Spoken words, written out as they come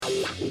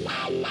Hello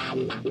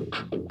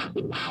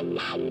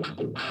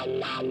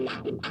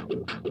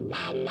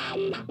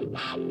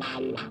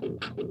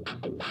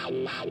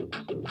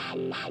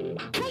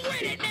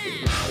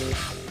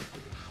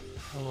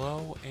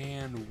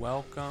and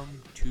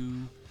welcome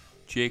to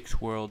Jake's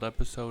World,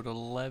 episode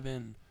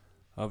 11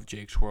 of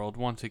Jake's World,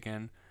 once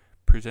again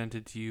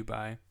presented to you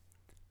by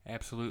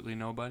Absolutely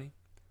Nobody.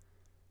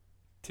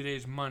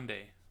 Today's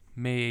Monday,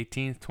 May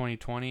 18th,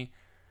 2020,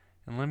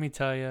 and let me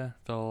tell you,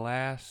 the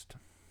last,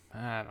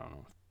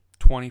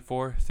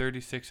 24,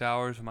 36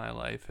 hours of my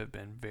life have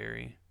been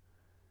very,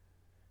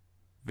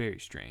 very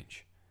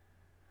strange.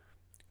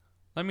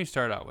 Let me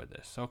start out with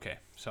this. Okay,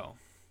 so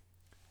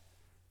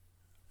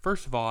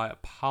first of all, I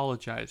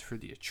apologize for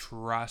the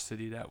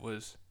atrocity that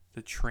was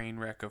the train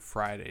wreck of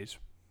Friday's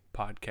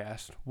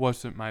podcast.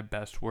 Wasn't my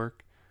best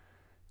work.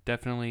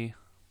 Definitely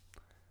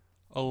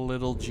a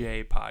little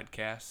J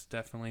podcast.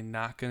 Definitely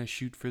not going to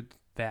shoot for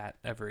that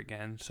ever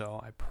again.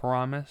 So I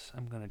promise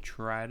I'm going to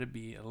try to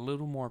be a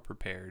little more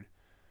prepared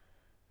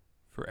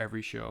for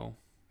every show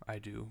I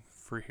do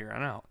for here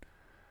on out.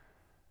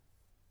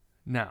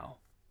 Now,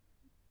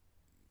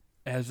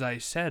 as I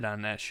said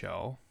on that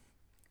show,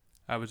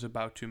 I was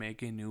about to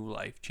make a new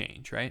life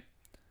change, right?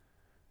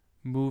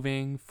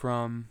 Moving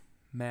from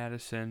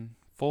Madison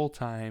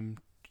full-time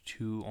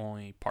to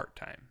only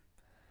part-time,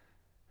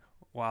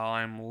 while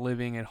I'm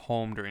living at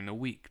home during the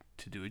week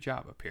to do a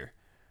job up here.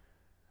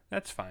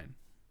 That's fine.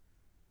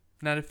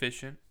 Not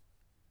efficient,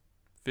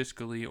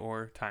 fiscally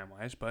or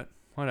time-wise, but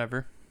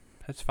whatever.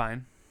 That's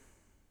fine.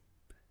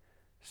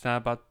 It's not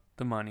about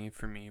the money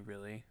for me,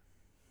 really.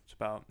 It's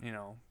about,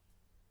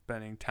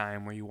 spending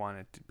time where you want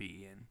it to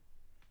be and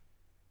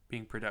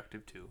being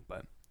productive too,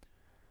 but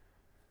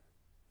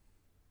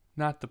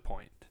not the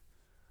point.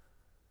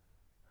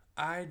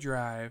 I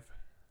drive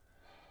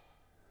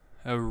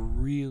a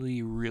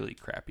really, really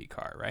crappy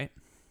car, right?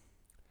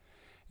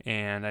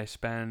 And I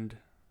spend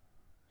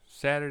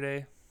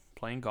Saturday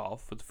playing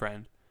golf with a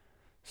friend.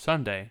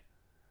 Sunday,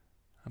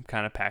 I'm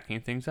kind of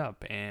packing things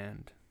up,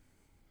 and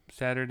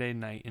Saturday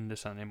night into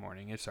Sunday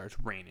morning, it starts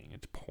raining.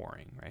 It's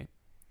pouring, right?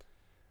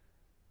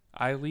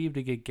 I leave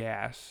to get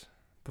gas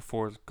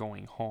before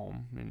going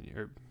home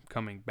or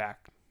coming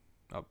back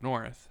up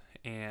north,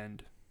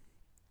 and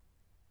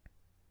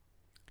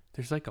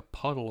there's like a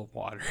puddle of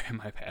water in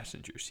my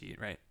passenger seat,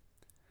 right?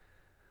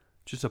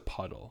 Just a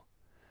puddle.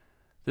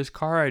 This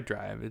car I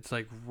drive, it's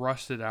like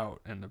rusted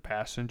out in the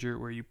passenger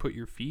where you put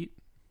your feet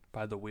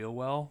by the wheel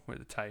well where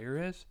the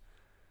tire is.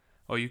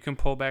 Oh, you can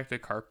pull back the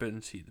carpet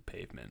and see the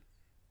pavement.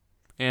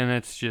 And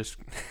it's just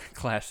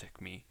classic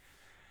me.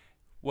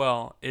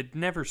 Well, it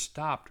never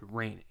stopped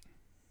raining.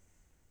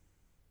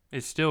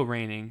 It's still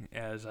raining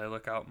as I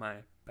look out my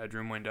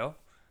bedroom window.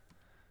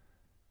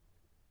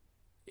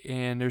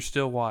 And there's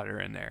still water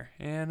in there.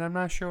 And I'm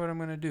not sure what I'm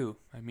going to do.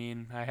 I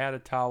mean, I had a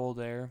towel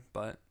there,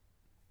 but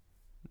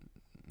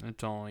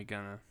it's only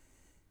going to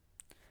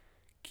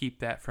keep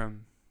that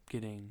from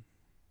getting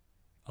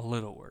a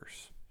little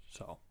worse.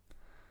 So,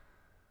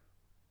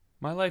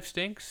 my life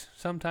stinks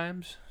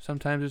sometimes.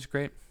 Sometimes it's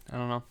great. I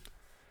don't know.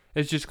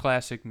 It's just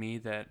classic me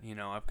that,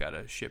 I've got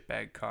a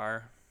shitbag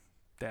car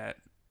that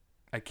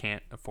I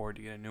can't afford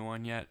to get a new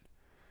one yet.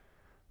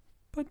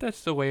 But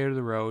that's the way of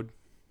the road.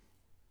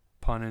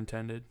 Pun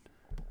intended.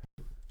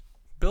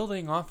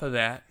 Building off of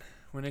that,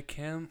 when it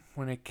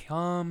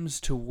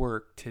comes to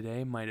work,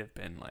 today might have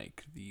been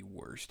like the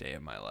worst day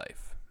of my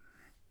life.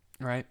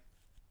 Right?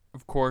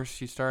 Of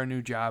course, you start a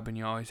new job and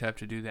you always have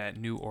to do that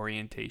new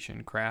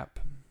orientation crap.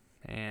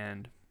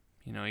 And,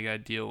 you got to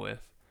deal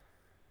with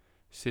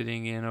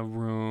sitting in a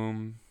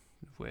room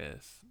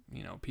with,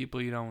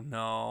 people you don't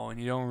know and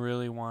you don't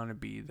really want to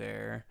be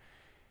there.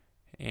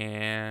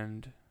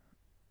 And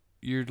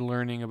you're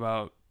learning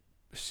about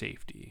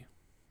safety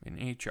and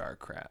HR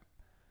crap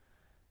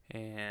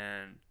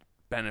and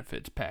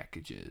benefits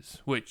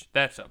packages, which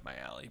that's up my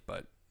alley,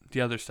 but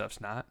the other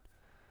stuff's not.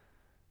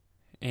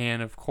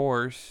 And of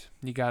course,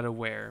 you got to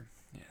wear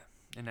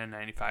an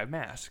N95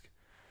 mask.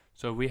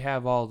 So we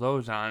have all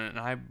those on, and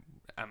I'm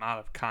out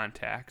of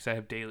contacts. I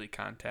have daily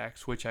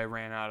contacts, which I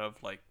ran out of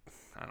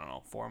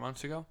 4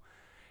 months ago.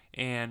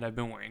 And I've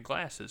been wearing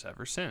glasses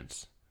ever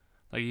since.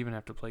 I even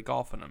have to play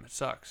golf in them. It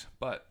sucks.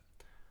 But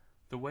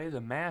the way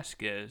the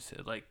mask is,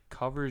 it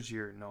covers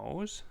your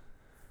nose.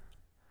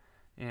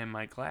 And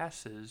my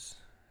glasses,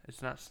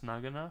 it's not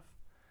snug enough.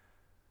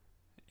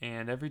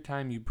 And every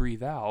time you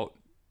breathe out,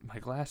 my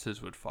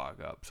glasses would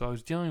fog up. So I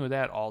was dealing with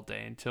that all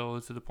day until it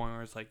was to the point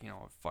where it's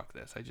fuck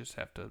this. I just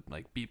have to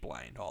be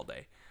blind all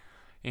day.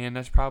 And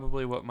that's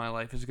probably what my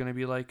life is going to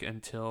be like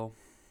until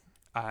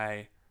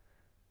I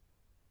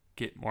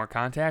get more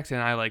contacts.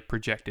 And I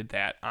projected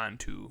that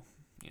onto,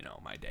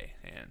 my day.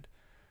 And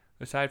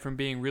aside from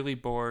being really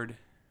bored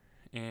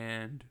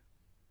and,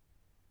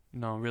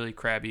 really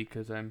crabby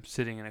because I'm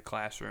sitting in a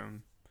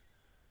classroom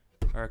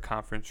or a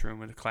conference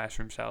room in a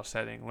classroom style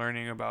setting,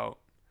 learning about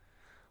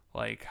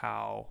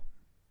how,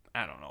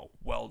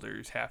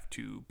 welders have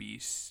to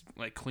be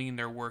clean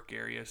their work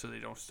area so they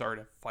don't start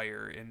a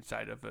fire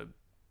inside of a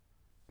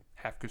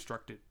half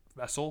constructed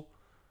vessel.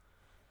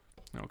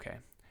 Okay.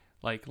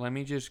 Like, let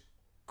me just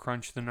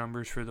crunch the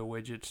numbers for the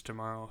widgets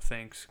tomorrow.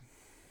 Thanks.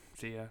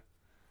 See ya.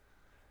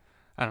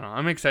 I don't know.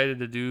 I'm excited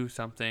to do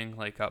something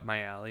like up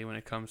my alley when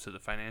it comes to the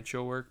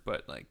financial work,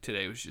 but like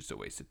today was just a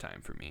waste of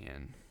time for me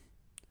and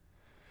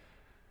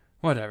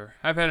whatever.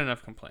 I've had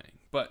enough complaining.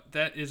 But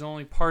that is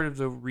only part of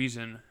the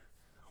reason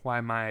why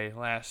my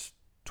last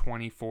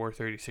 24,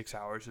 36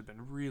 hours have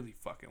been really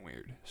fucking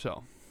weird.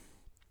 So,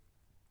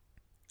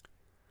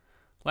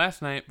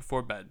 last night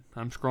before bed,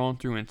 I'm scrolling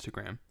through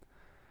Instagram,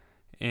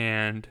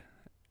 and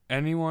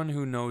anyone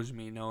who knows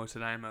me knows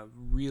that I'm a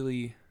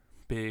really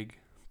big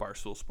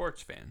Barstool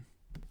Sports fan.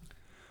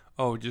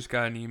 Oh, just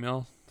got an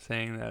email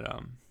saying that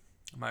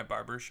my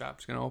barber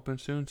shop's going to open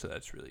soon, so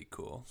that's really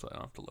cool. So I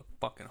don't have to look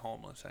fucking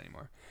homeless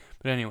anymore.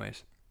 But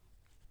anyways,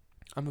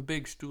 I'm a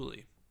big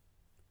stoolie.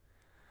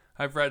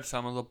 I've read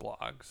some of the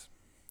blogs.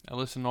 I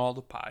listen to all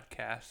the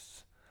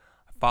podcasts.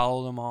 I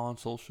follow them all on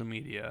social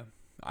media.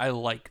 I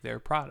like their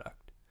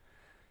product.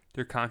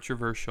 They're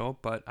controversial,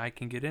 but I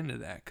can get into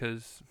that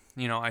because,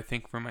 I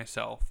think for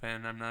myself,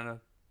 and I'm not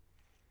a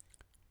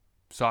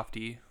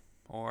softie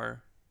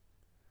or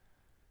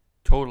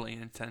totally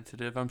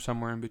insensitive. I'm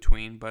somewhere in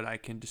between, but I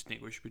can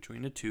distinguish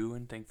between the two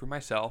and think for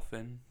myself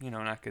and,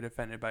 not get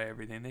offended by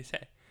everything they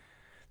say.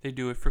 They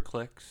do it for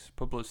clicks,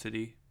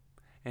 publicity.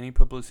 Any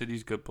publicity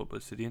is good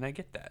publicity, and I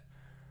get that.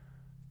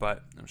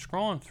 But I'm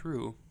scrolling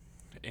through,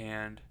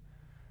 and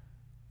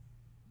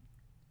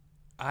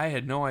I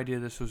had no idea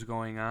this was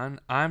going on.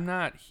 I'm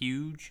not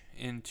huge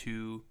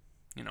into,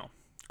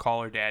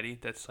 Call Her Daddy.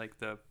 That's like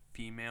the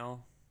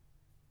female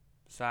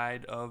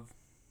side of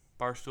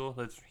Barstool.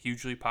 That's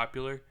hugely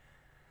popular.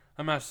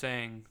 I'm not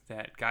saying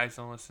that guys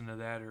don't listen to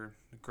that or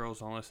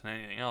girls don't listen to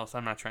anything else.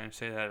 I'm not trying to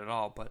say that at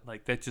all. But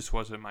like that just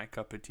wasn't my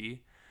cup of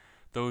tea.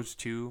 Those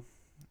two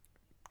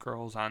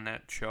girls on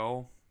that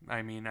show,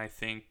 I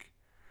think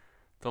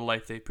the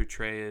life they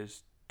portray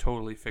is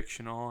totally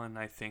fictional, and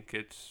I think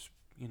it's,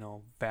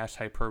 vast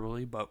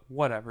hyperbole, but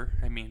whatever.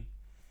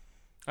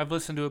 I've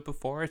listened to it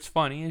before. It's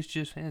funny. It's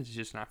just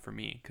not for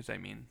me, because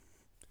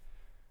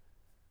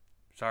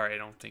sorry, I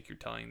don't think you're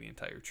telling the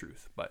entire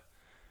truth, but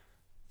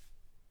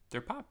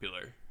they're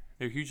popular.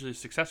 They're hugely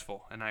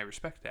successful, and I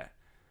respect that.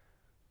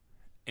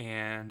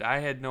 And I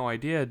had no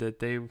idea that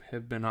they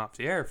have been off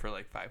the air for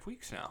like 5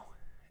 weeks now.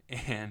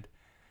 And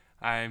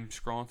I'm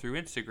scrolling through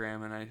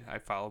Instagram, and I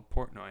followed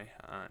Portnoy,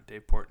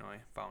 Dave Portnoy,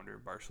 founder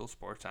of Barstool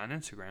Sports, on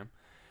Instagram.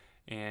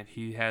 And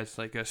he has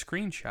like a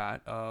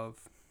screenshot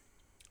of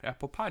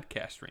Apple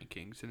Podcast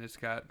rankings, and it's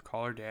got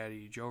Call Her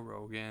Daddy, Joe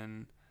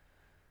Rogan,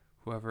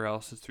 whoever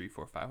else is 3,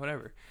 4, 5,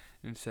 whatever.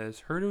 And it says,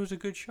 heard it was a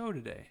good show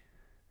today.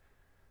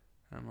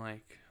 I'm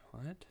like,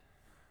 what?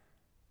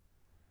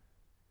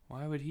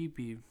 Why would he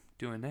be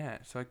doing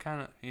that? So I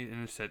kind of,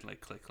 and it said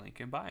like click link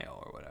in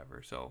bio or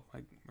whatever. So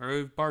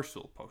or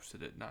Barstool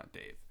posted it, not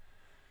Dave.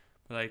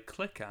 But I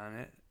click on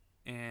it,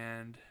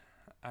 and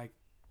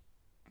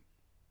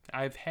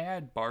I've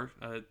had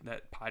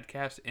that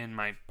podcast in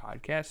my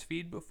podcast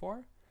feed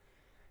before,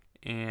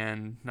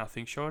 and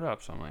nothing showed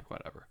up. So I'm like,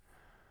 whatever.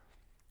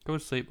 Go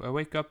to sleep. I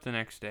wake up the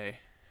next day.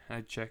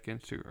 I check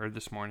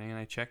this morning, and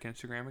I check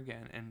Instagram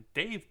again, and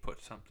Dave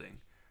put something.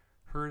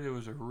 Heard it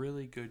was a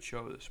really good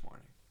show this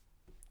morning.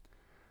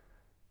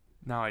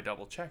 Now I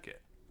double check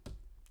it.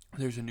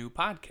 There's a new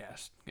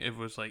podcast. It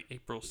was like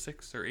April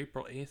 6th or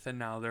April 8th, and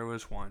now there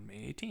was one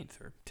May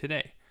 18th, or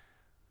today.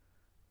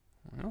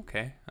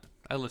 Okay.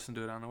 I listened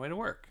to it on the way to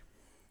work.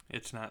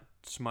 It's not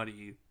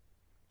smutty,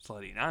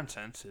 slutty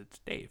nonsense. It's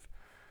Dave.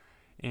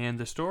 And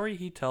the story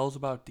he tells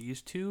about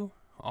these two,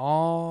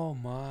 oh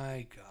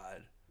my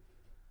God.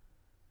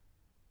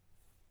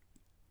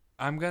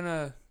 I'm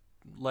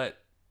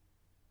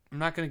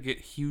not going to get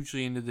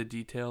hugely into the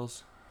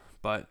details,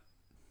 but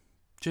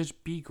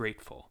just be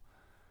grateful.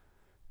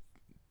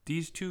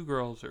 These two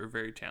girls are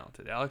very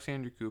talented.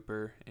 Alexandra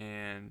Cooper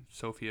and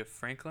Sophia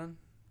Franklin,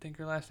 I think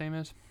her last name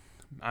is.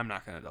 I'm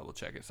not going to double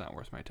check. It's not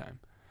worth my time.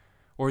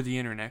 Or the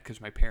internet, because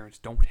my parents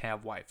don't have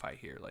Wi-Fi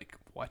here. Like,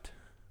 what?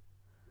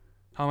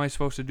 How am I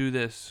supposed to do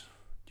this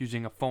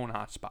using a phone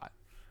hotspot?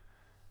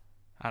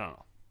 I don't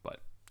know.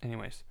 But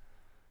anyways,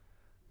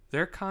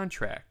 their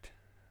contract,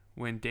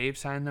 when Dave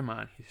signed them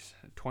on, he's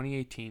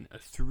 2018, a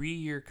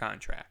 3-year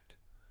contract,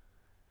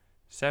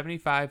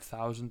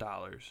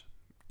 $75,000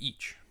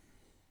 each,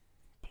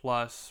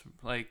 plus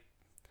like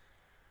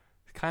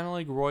kind of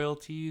like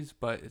royalties,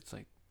 but it's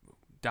like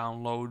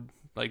download,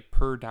 like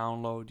per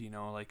download,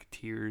 like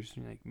tiers,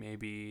 like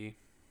maybe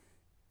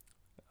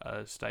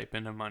a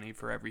stipend of money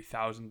for every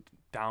 1,000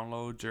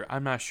 downloads, or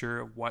I'm not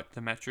sure what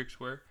the metrics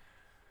were.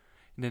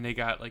 And then they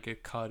got like a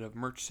cut of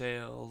merch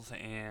sales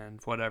and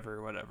whatever.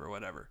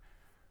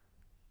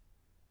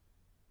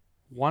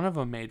 One of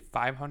them made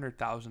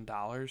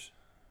 $500,000,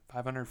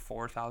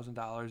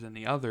 $504,000, and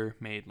the other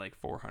made like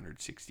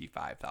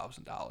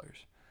 $465,000.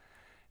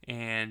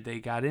 And they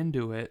got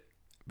into it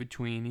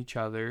between each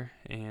other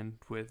and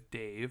with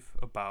Dave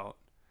about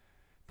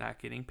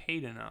not getting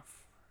paid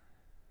enough.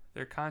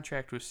 Their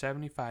contract was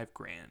 $75,000.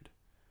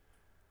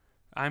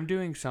 I'm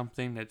doing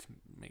something that's,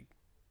 like,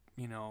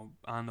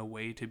 on the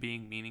way to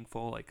being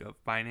meaningful, like a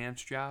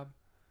finance job,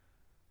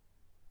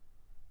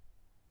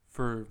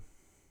 for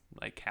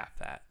like half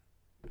that.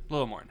 A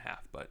little more than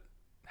half, but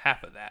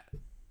half of that.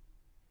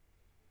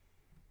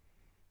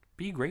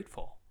 Be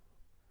grateful.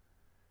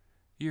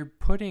 You're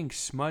putting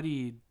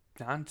smutty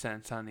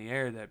nonsense on the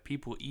air that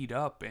people eat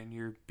up, and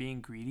you're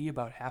being greedy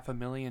about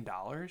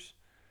 $500,000.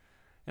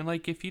 And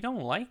like, if you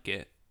don't like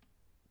it,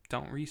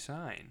 don't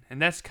resign.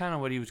 And that's kind of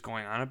what he was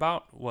going on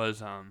about,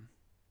 was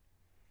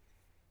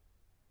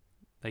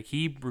like,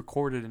 he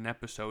recorded an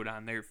episode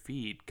on their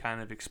feed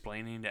kind of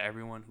explaining to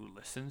everyone who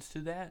listens to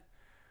that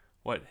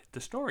what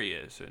the story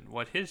is and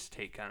what his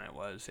take on it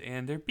was.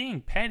 And they're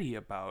being petty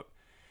about,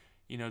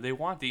 they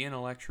want the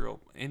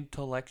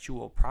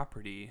intellectual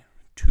property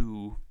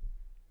to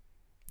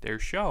their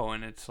show.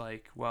 And it's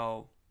like,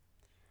 well,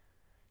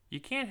 you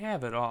can't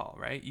have it all,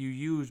 right? You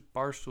use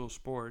Barstool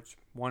Sports,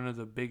 one of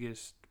the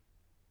biggest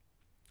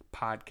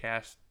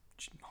podcast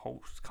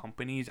host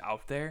companies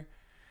out there.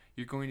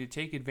 You're going to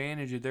take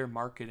advantage of their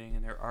marketing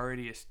and their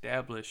already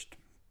established,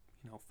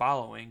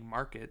 following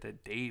market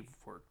that they've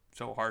worked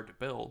so hard to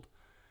build.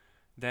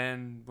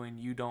 Then when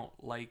you don't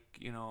like,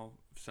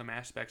 some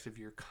aspects of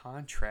your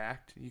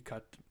contract, you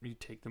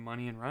take the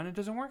money and run. It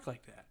doesn't work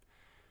like that.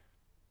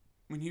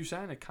 When you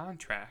sign a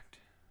contract,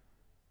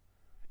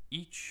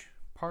 each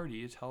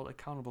party is held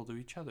accountable to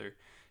each other.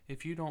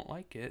 If you don't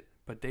like it,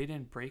 but they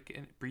didn't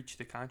breach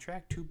the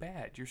contract, too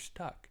bad. You're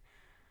stuck.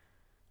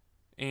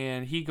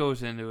 And he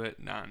goes into it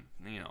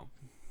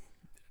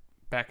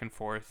back and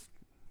forth.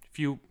 If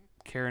you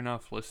care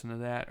enough, listen to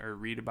that or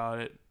read about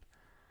it.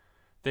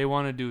 They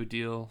want to do a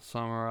deal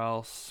somewhere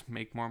else,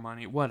 make more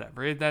money,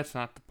 whatever. That's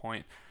not the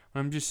point. What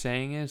I'm just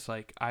saying is,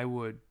 like, I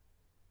don't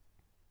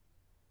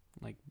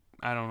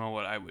know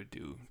what I would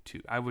do.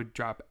 I would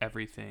drop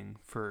everything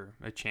for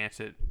a chance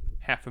at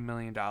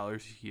 $500,000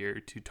 a year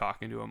to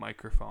talk into a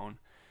microphone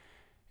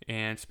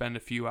and spend a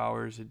few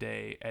hours a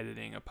day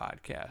editing a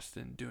podcast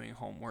and doing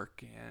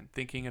homework and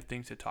thinking of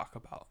things to talk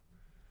about.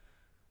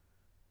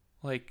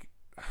 Like,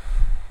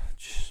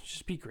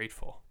 just be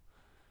grateful.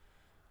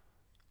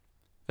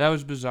 That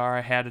was bizarre.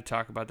 I had to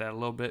talk about that a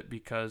little bit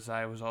because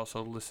I was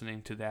also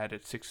listening to that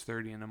at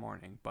 6:30 in the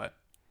morning. But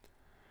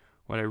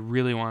what I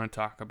really want to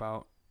talk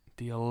about,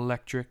 the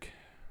Electric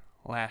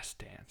Last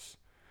Dance.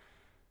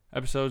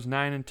 Episodes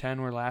 9 and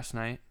 10 were last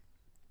night.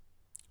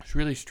 It's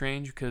really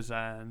strange because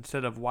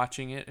instead of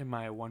watching it in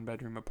my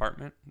one-bedroom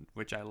apartment,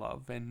 which I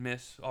love and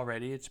miss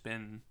already, it's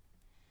been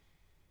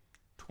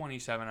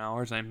 27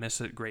 hours. I miss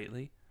it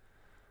greatly.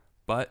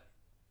 But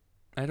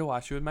I had to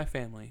watch it with my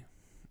family.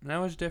 And that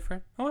was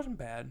different. It wasn't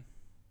bad.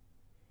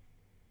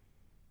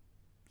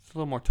 It's a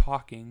little more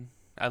talking.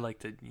 I like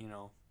to,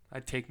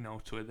 I take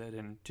notes with it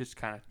and just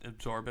kind of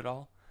absorb it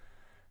all.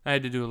 I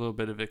had to do a little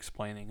bit of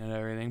explaining and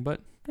everything,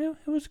 but yeah,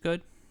 it was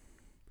good.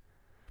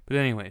 But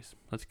anyways,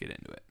 let's get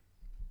into it.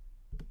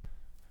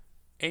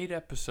 8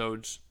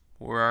 episodes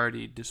were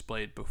already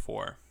displayed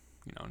before,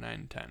 9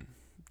 and 10,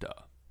 duh.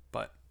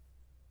 But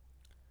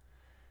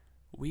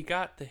we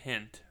got the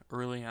hint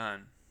early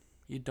on.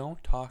 You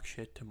don't talk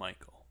shit to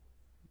Michael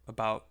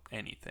about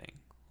anything,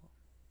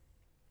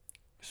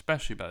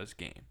 especially about his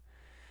game.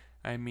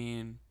 I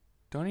mean,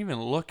 don't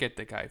even look at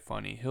the guy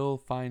funny. He'll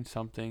find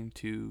something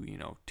to,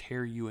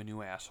 tear you a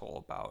new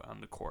asshole about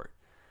on the court.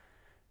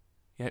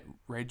 Yet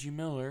Reggie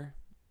Miller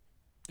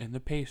and the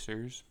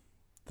Pacers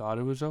thought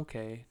it was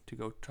okay to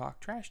go talk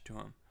trash to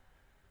him.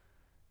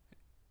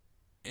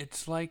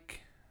 It's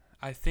like,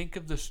 I think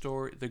of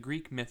the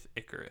Greek myth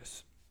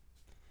Icarus.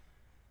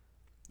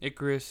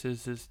 Icarus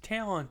is this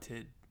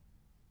talented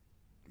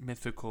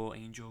mythical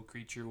angel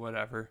creature,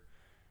 whatever,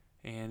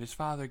 and his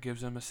father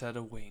gives him a set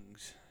of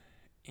wings.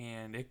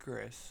 And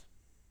Icarus,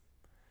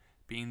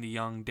 being the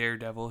young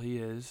daredevil he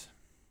is,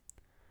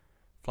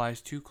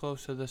 flies too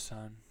close to the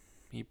sun.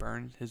 He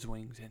burns his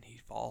wings and he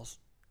falls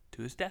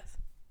to his death.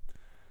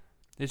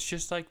 It's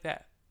just like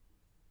that.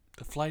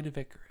 The flight of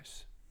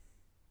Icarus.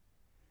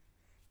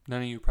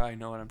 None of you probably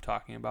know what I'm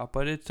talking about,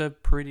 but it's a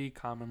pretty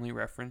commonly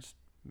referenced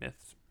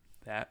myth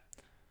that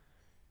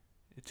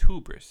it's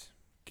hubris,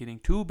 getting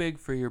too big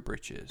for your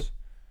britches.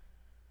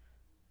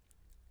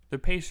 The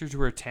Pacers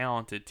were a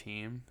talented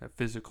team, a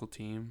physical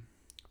team,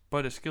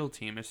 but a skill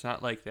team. It's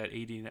not like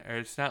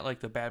it's not like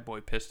the Bad Boy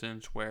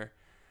Pistons where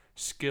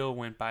skill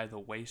went by the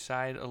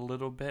wayside a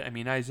little bit. I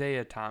mean,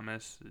 Isaiah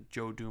Thomas,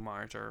 Joe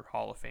Dumars are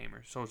Hall of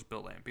Famers. So is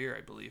Bill Laimbeer,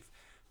 I believe.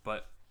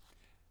 But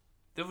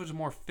there was a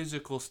more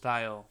physical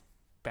style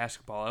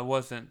basketball. It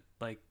wasn't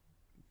like,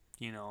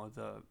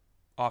 the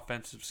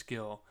offensive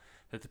skill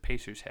that the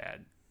Pacers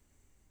had.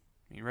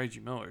 I mean, Reggie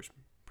Miller's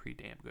a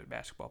pretty damn good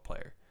basketball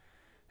player.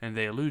 And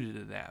they alluded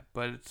to that.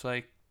 But it's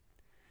like,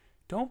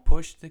 don't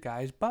push the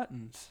guy's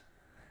buttons.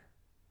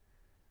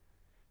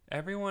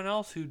 Everyone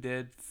else who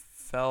did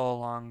fell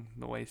along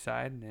the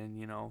wayside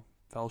and,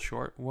 fell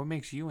short. What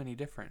makes you any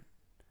different?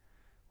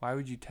 Why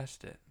would you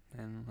test it?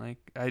 And,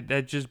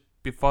 that just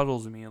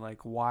befuddles me. Like,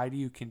 why do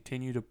you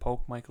continue to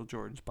poke Michael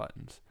Jordan's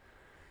buttons?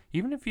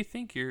 Even if you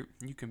think you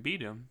can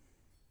beat him,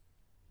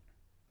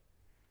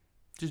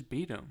 just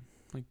beat him.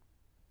 Like,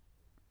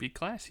 be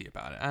classy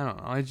about it. I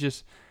don't know.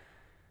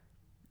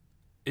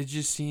 It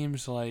just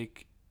seems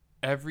like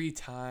every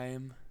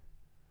time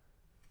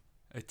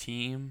a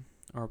team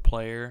or a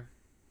player,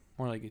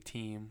 more like a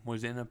team,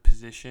 was in a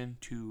position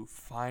to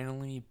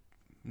finally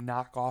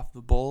knock off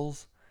the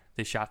Bulls,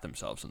 they shot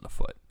themselves in the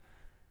foot.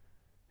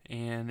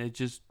 And it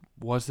just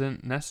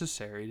wasn't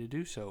necessary to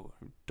do so.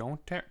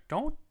 Don't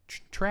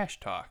trash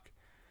talk.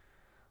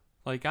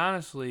 Like,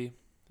 honestly,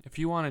 if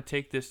you want to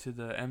take this to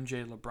the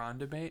MJ LeBron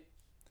debate,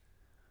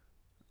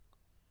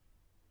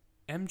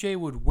 MJ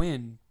would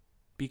win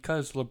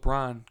because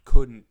LeBron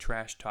couldn't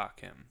trash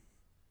talk him.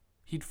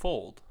 He'd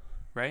fold,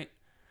 right?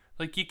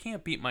 Like, you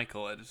can't beat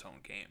Michael at his own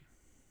game.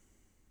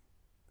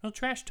 He'll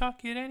trash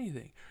talk you at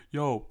anything.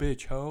 Yo,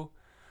 bitch, ho.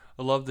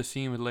 I love the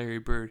scene with Larry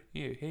Bird.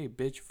 Hey,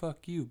 bitch,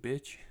 fuck you,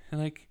 bitch.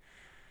 And, like,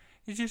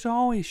 he's just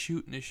always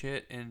shooting the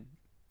shit and,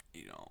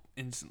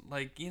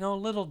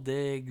 little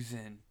digs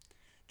and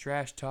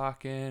trash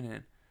talking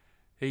and,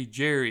 hey,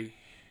 Jerry,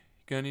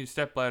 gonna need a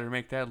stepladder to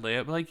make that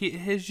layup. Like,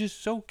 he's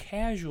just so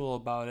casual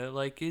about it.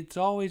 Like, it's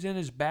always in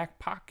his back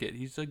pocket.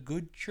 He's a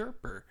good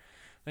chirper.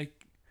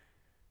 Like,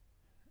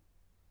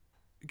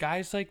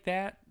 guys like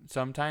that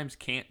sometimes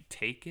can't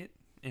take it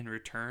in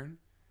return.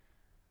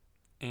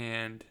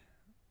 And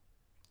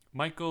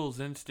Michael's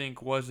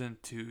instinct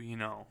wasn't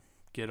to,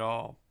 get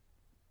all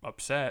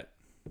upset,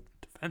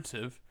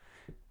 defensive.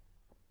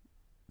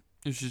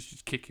 It was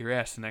just kick your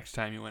ass the next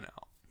time you went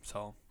out.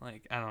 So,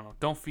 like, I don't know.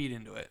 Don't feed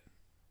into it.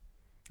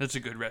 That's a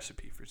good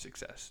recipe for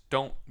success.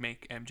 Don't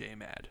make MJ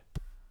mad.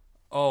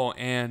 Oh,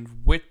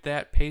 and with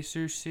that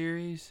Pacers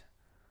series,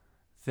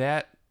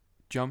 that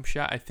jump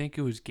shot, I think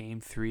it was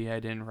game 3. I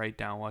didn't write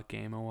down what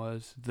game it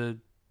was.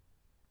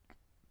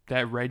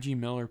 That Reggie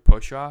Miller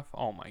push-off,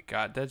 oh my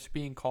God, that's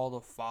being called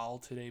a foul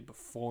today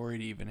before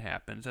it even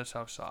happens. That's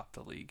how soft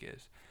the league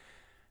is.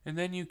 And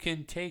then you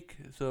can take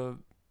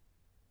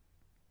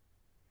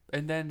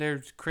and then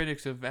there's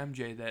critics of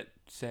MJ that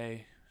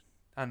say,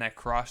 on that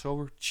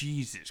crossover,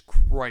 Jesus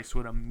Christ,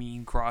 what a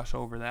mean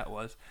crossover that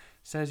was.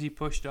 Says he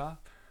pushed off.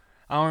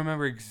 I don't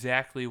remember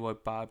exactly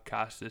what Bob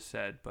Costas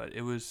said, but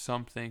it was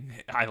something.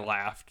 I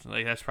laughed.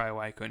 Like, that's probably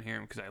why I couldn't hear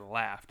him, because I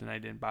laughed and I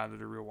didn't bother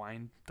to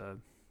rewind the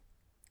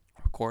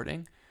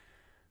recording.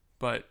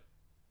 But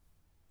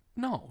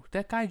no,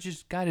 that guy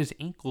just got his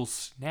ankles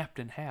snapped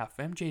in half.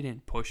 MJ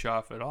didn't push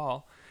off at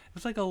all. It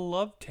was like a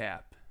love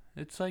tap.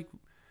 It's like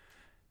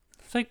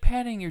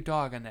patting your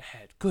dog on the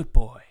head. Good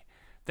boy.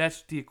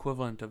 That's the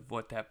equivalent of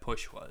what that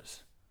push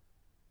was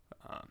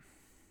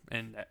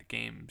in that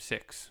game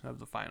 6 of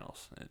the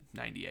finals in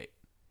 98.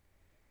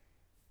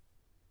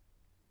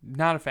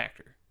 Not a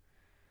factor.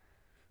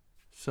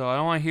 So I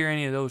don't want to hear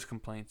any of those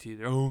complaints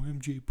either. Oh,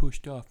 MJ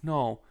pushed off.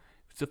 No,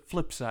 it's the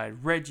flip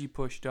side. Reggie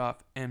pushed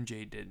off.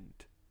 MJ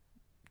didn't.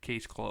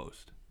 Case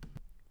closed.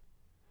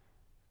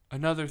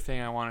 Another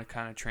thing I want to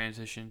kind of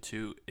transition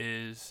to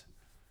is,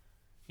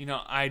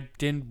 I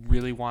didn't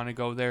really want to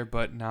go there,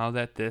 but now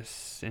that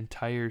this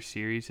entire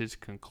series is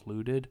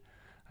concluded,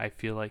 I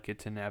feel like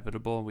it's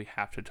inevitable. We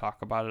have to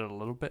talk about it a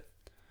little bit.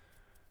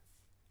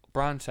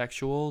 LeBron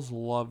sexuals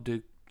love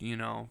to,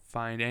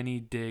 find any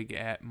dig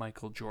at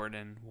Michael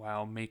Jordan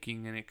while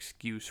making an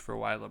excuse for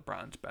why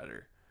LeBron's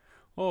better.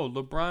 Oh,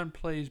 LeBron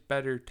plays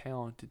better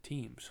talented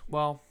teams.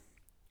 Well,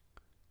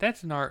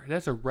 that's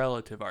a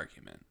relative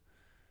argument,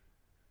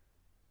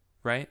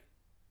 right?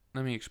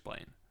 Let me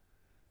explain.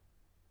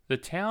 The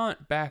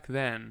talent back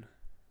then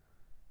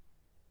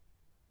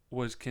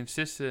was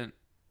consistent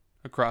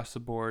across the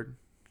board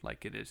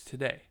like it is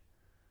today,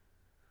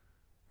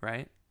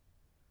 right?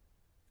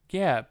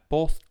 Yeah,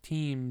 both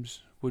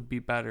teams would be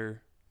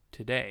better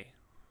today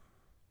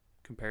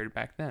compared to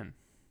back then.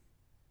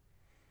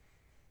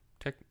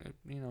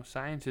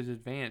 Science is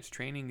advanced,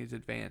 training is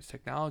advanced,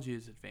 technology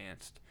is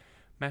advanced,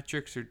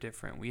 metrics are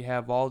different. We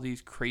have all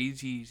these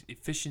crazy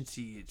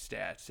efficiency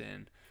stats,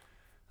 and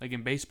like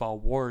in baseball,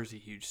 WAR is a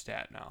huge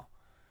stat now.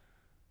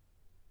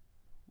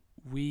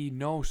 We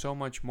know so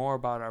much more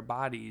about our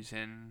bodies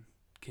and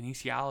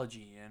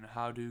kinesiology and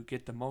how to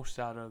get the most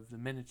out of the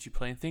minutes you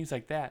play and things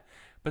like that.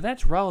 But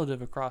that's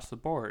relative across the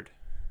board.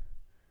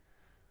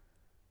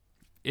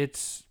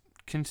 It's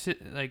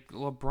like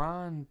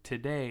LeBron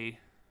today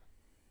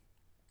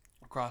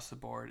across the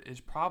board is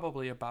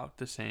probably about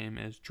the same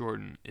as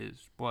Jordan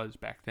was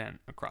back then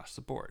across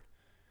the board.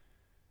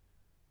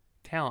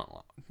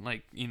 Talent,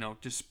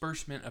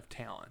 disbursement of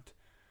talent.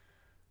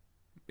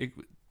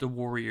 The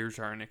Warriors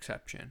are an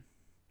exception.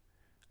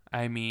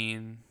 I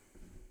mean,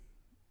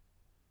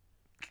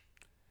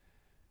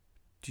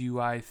 do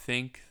I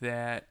think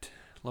that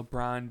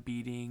LeBron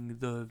beating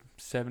the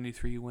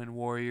 73-win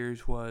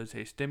Warriors was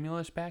a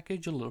stimulus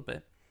package? A little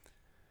bit.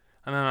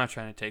 I'm not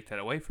trying to take that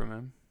away from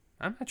him.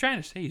 I'm not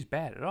trying to say he's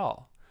bad at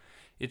all.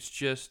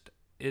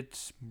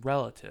 It's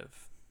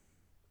relative.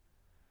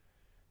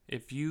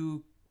 If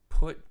you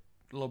put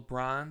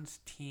LeBron's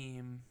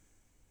team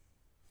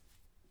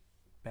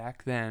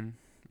back then,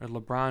 or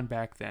LeBron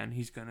back then,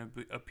 he's going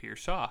to appear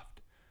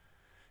soft.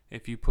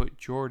 If you put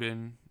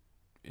Jordan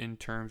in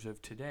terms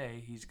of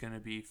today, he's going to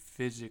be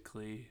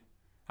physically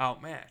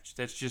outmatched.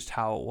 That's just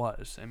how it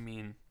was. I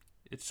mean,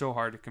 it's so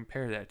hard to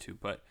compare that to,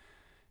 but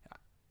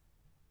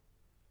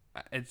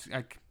I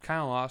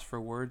kind of lost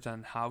for words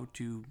on how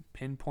to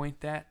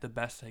pinpoint that the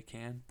best I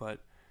can, but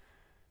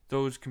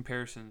those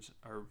comparisons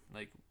are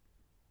like,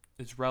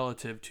 it's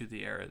relative to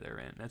the era they're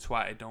in. That's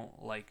why I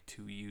don't like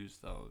to use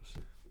those.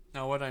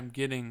 Now, what I'm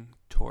getting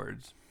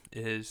towards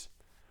is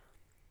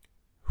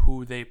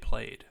who they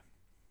played.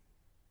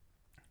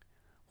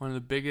 One of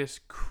the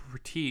biggest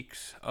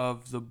critiques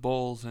of the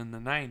Bulls in the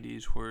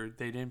 90s were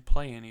they didn't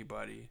play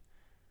anybody.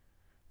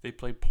 They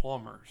played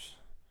plumbers.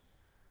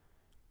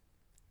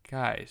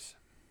 Guys,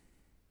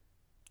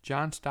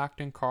 John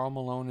Stockton, Karl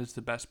Malone is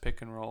the best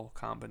pick and roll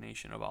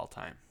combination of all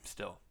time,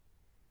 still.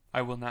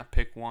 I will not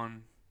pick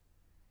one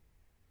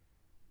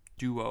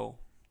duo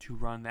to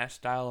run that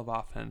style of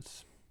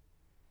offense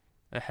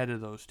ahead of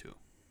those two.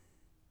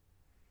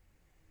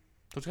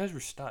 Those guys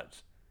were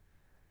studs.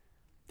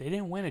 They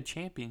didn't win a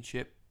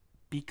championship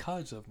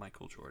because of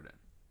Michael Jordan.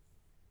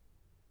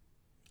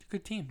 It's a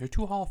good team. They're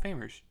two Hall of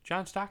Famers.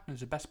 John Stockton is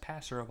the best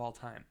passer of all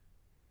time.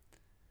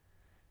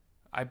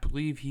 I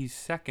believe he's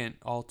second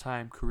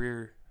all-time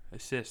career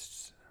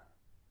assists.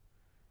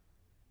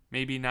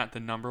 Maybe not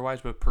the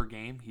number-wise, but per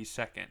game, he's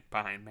second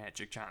behind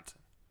Magic Johnson.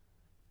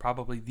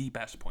 Probably the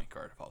best point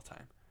guard of all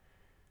time.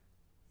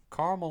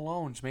 Karl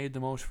Malone's made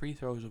the most free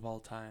throws of all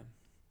time.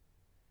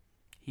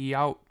 He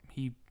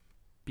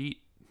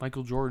beat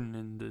Michael Jordan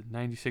in the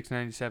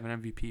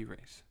 96-97 MVP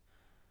race.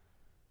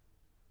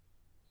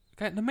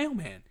 The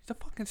mailman, he's a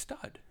fucking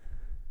stud.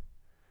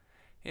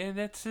 And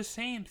that's the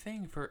same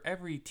thing for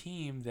every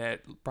team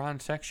that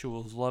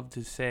bronzexuals love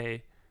to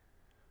say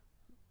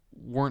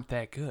weren't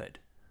that good.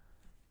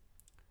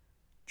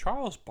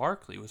 Charles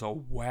Barkley was a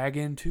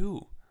wagon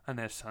too on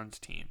that Suns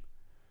team.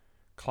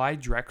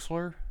 Clyde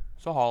Drexler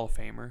is a Hall of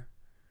Famer.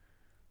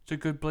 It's a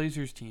good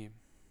Blazers team.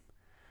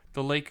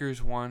 The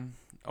Lakers won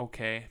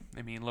okay.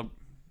 I mean,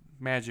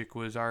 Magic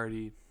was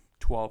already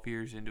 12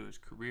 years into his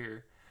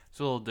career. It's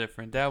a little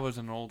different. That was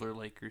an older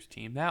Lakers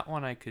team. That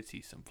one I could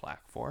see some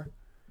flack for.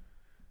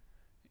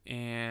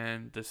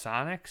 And the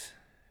Sonics,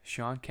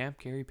 Sean Kemp,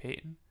 Gary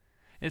Payton.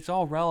 It's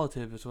all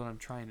relative is what I'm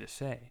trying to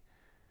say.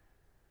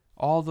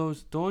 All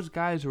those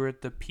guys were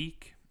at the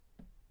peak.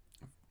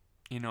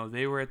 You know,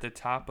 they were at the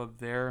top of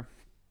their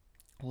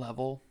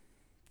level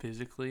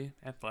physically,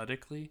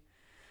 athletically.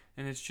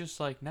 And it's just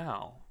like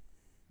now.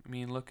 I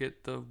mean, look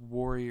at the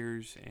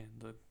Warriors and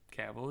the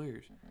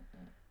Cavaliers.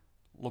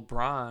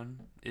 LeBron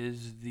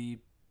is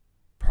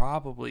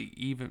probably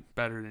even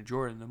better than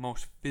Jordan, the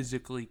most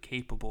physically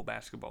capable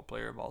basketball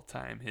player of all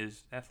time.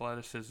 His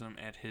athleticism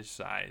at his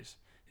size,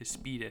 his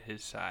speed at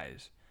his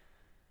size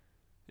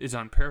is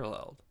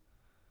unparalleled.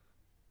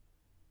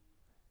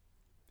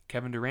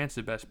 Kevin Durant's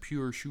the best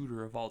pure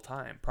shooter of all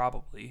time,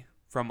 probably,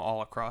 from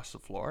all across the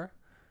floor.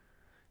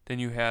 Then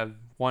you have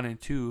 1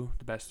 and 2,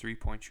 the best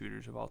three-point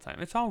shooters of all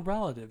time. It's all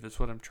relative is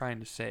what I'm trying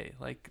to say.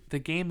 Like, the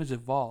game has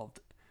evolved.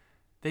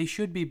 They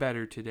should be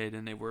better today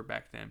than they were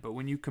back then. But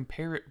when you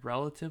compare it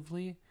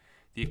relatively,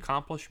 the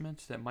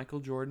accomplishments that Michael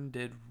Jordan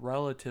did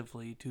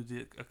relatively to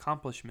the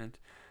accomplishment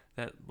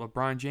that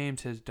LeBron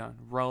James has done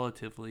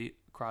relatively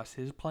across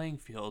his playing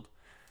field,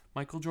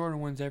 Michael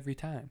Jordan wins every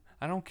time.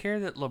 I don't care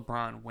that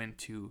LeBron went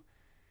to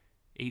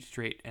 8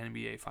 straight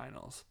NBA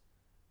finals.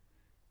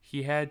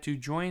 He had to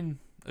join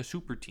a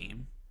super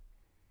team.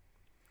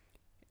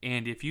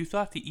 And if you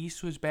thought the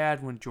East was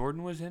bad when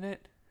Jordan was in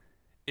it,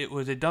 it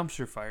was a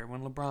dumpster fire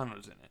when LeBron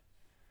was in it.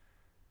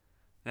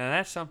 Now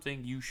that's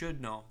something you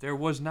should know. There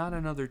was not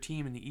another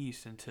team in the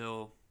East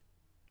until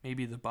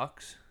maybe the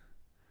Bucks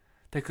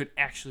that could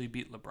actually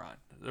beat LeBron.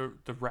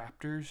 The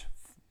Raptors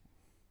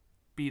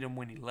beat him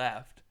when he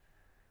left.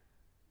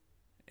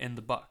 And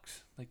the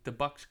Bucks. Like, the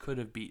Bucks could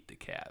have beat the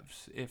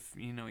Cavs if,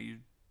 you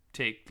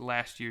take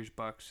last year's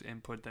Bucks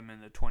and put them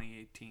in the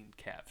 2018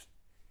 Cavs.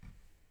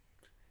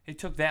 It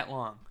took that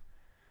long.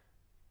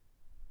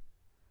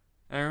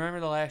 I remember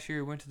the last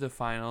year we went to the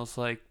finals,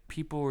 like,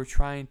 people were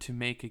trying to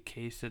make a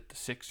case that the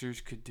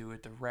Sixers could do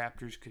it, the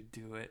Raptors could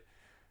do it,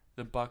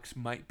 the Bucks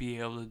might be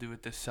able to do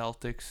it, the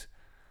Celtics.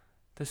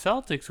 The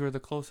Celtics were the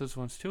closest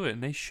ones to it,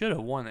 and they should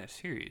have won that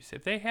series.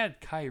 If they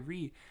had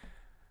Kyrie,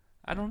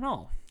 I don't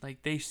know.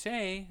 Like, they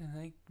say,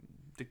 like,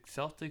 the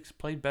Celtics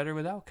played better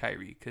without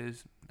Kyrie,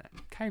 because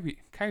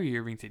Kyrie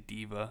Irving's a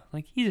diva.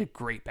 Like, he's a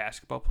great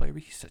basketball player,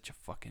 but he's such a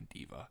fucking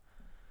diva.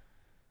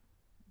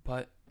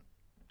 But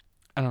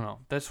I don't know.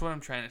 That's what I'm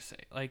trying to say.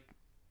 Like,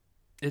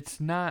 it's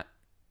not...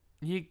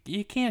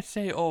 You can't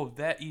say, oh,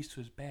 that East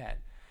was bad.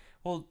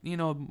 Well,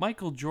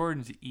 Michael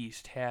Jordan's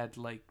East had,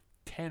 like,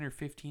 10 or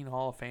 15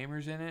 Hall of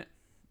Famers in it.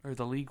 Or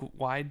the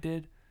league-wide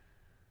did.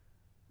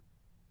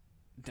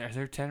 Are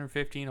there 10 or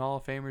 15 Hall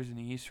of Famers in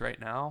the East right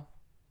now?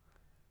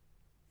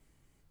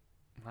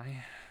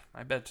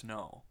 My bet's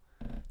no.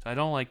 So I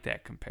don't like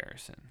that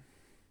comparison.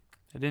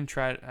 I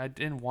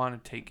didn't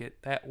want to take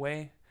it that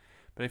way.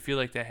 But I feel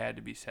like that had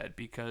to be said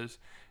because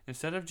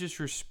instead of just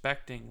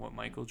respecting what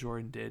Michael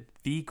Jordan did,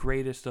 the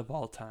greatest of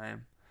all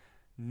time,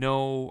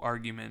 No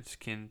arguments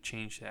can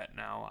change that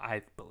now,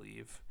 I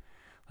believe.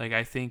 Like,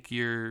 I think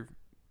your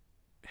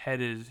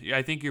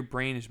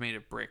brain is made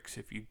of bricks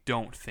if you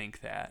don't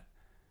think that.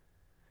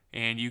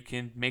 And you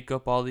can make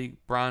up all the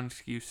broad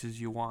excuses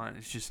you want.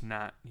 It's just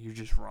not, you're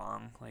just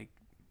wrong. Like,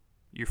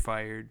 you're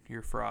fired,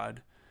 you're a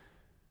fraud.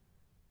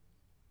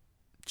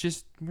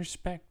 Just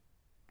respect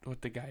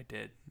what the guy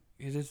did.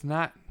 It's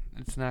not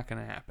going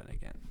to happen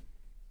again.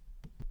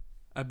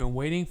 I've been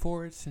waiting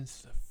for it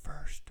since the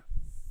first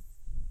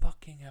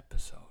fucking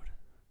episode.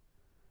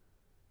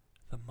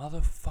 The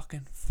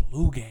motherfucking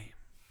flu game.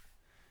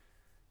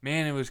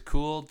 Man, it was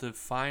cool to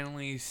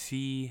finally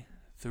see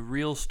the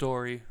real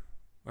story,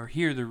 or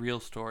hear the real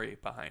story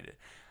behind it.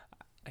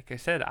 Like I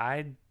said,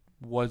 I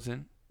was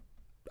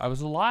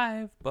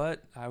alive,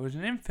 but I was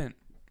an infant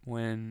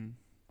when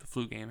the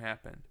flu game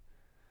happened.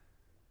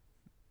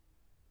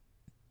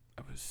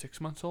 I was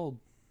 6 months old.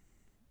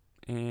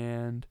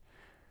 And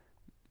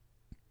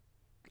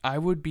I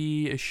would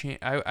be ashamed.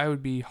 I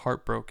would be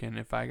heartbroken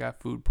if I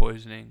got food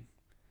poisoning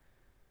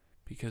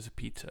because of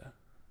pizza.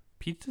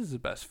 Pizza is the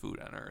best food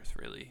on earth,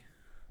 really.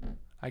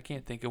 I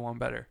can't think of one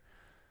better.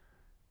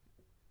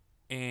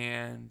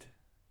 And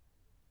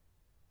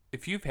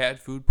if you've had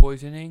food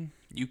poisoning,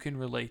 you can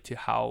relate to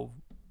how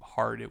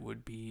hard it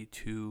would be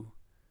to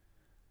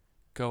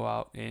go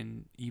out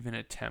and even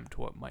attempt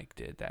what Mike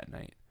did that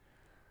night.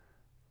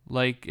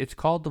 Like, it's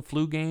called the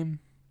flu game.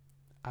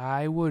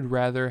 I would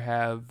rather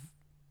have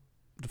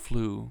the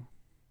flu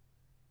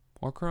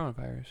or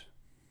coronavirus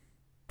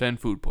than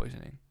food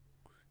poisoning.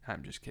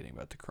 I'm just kidding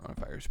about the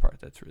coronavirus part.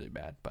 That's really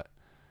bad, but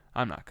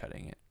I'm not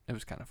cutting it. It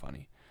was kind of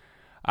funny.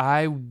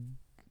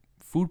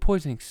 Food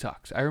poisoning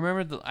sucks. I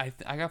remember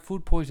I got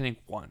food poisoning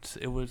once.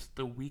 It was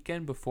the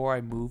weekend before I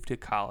moved to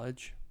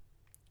college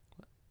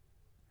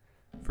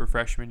for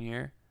freshman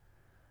year.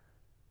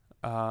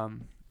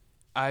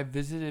 I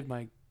visited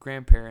my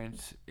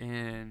grandparents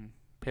in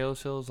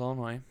Palos Hills,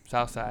 Illinois,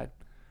 South Side.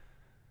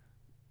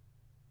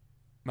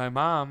 My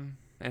mom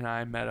and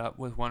I met up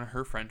with one of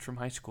her friends from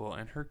high school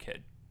and her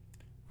kid.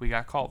 We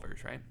got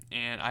Culver's, right?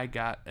 And I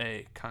got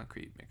a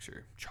concrete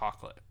mixer,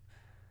 chocolate.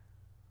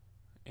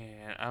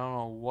 And I don't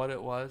know what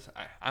it was.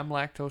 I'm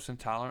lactose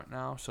intolerant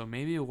now, so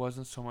maybe it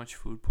wasn't so much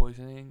food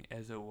poisoning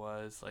as it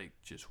was like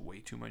just way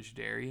too much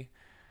dairy.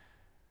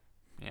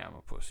 Yeah, I'm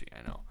a pussy,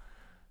 I know.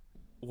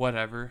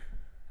 Whatever.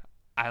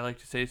 I like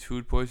to say it's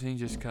food poisoning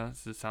just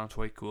because it sounds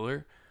way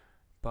cooler.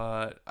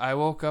 But I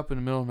woke up in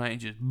the middle of the night and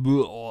just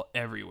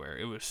everywhere.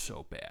 It was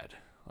so bad.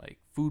 Like,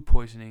 food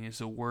poisoning is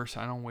the worst.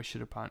 I don't wish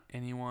it upon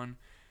anyone.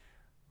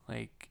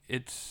 Like,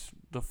 it's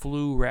the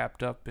flu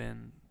wrapped up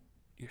in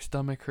your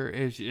stomach hurt.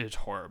 It's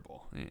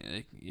horrible.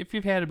 If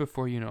you've had it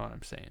before, you know what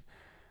I'm saying.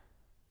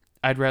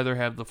 I'd rather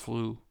have the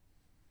flu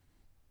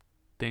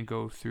than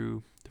go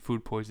through the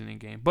food poisoning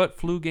game. But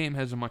flu game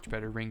has a much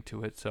better ring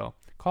to it, so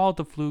call it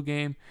the flu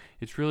game.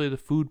 It's really the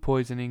food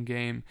poisoning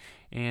game,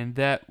 and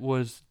that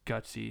was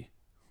gutsy.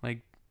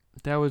 Like,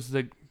 that was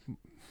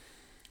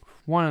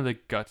one of the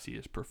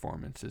gutsiest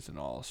performances in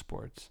all of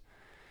sports.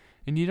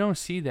 And you don't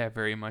see that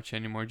very much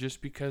anymore just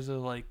because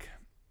of, like,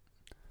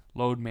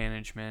 load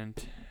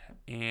management.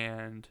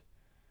 And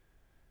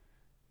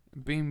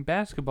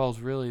basketball is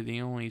really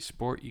the only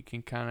sport you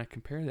can kind of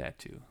compare that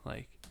to.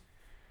 Like,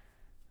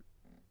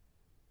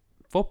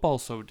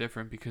 football's so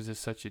different because it's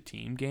such a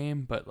team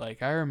game. But,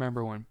 like, I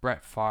remember when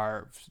Brett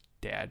Favre's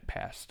dad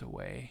passed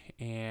away,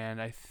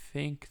 and I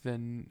think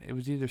then it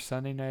was either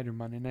Sunday night or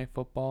Monday Night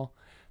Football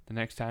the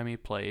next time he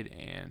played.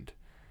 And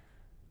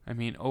I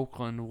mean,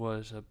 Oakland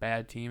was a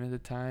bad team at the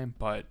time,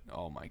 but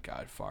oh my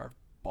God, Favre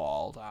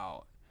balled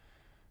out.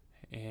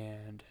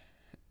 And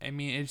I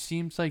mean, it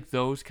seems like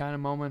those kind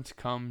of moments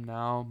come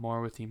now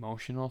more with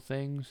emotional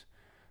things,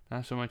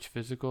 not so much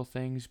physical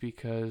things,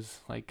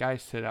 because like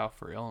guys sit out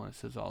for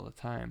illnesses all the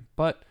time,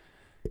 but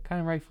kind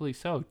of rightfully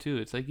so too.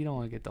 It's like you don't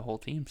want to get the whole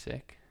team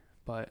sick,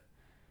 but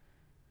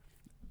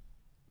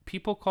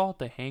people call it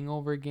the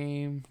hangover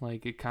game,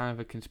 like it kind of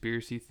a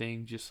conspiracy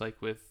thing, just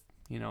like with,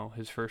 you know,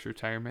 his first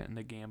retirement and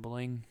the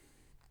gambling.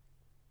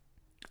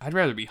 I'd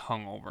rather be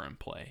hungover and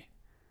play.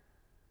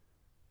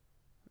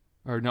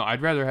 Or no,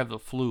 I'd rather have the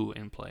flu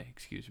and play,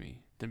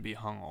 than be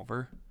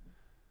hungover.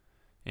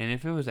 And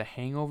if it was a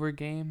hangover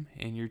game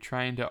and you're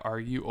trying to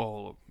argue,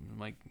 oh,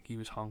 like he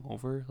was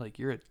hungover, like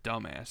you're a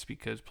dumbass,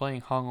 because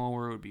playing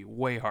hungover would be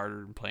way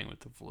harder than playing with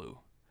the flu.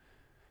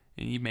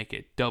 And you make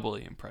it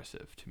doubly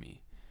impressive to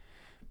me.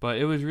 But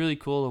it was really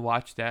cool to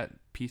watch that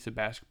piece of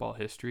basketball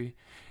history.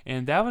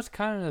 And that was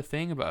kind of the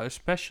thing about,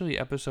 especially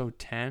episode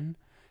 10,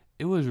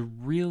 it was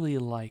really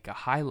like a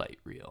highlight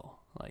reel.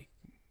 Like,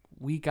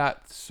 we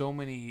got so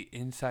many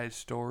inside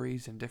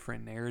stories and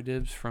different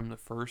narratives from the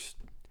first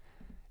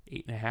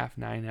 8.5,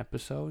 9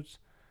 episodes.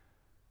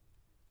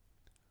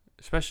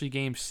 Especially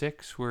game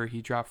 6 where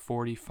he dropped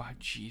 45.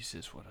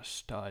 Jesus, what a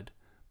stud,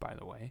 by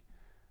the way.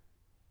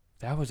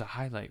 That was a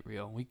highlight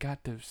reel. We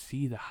got to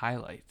see the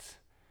highlights.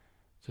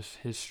 Just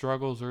his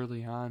struggles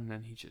early on, and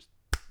then he just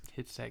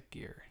hits that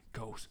gear.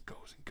 Goes and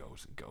goes and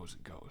goes and goes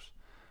and goes.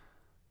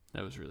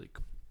 That was really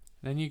cool.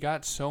 Then you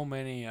got so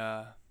many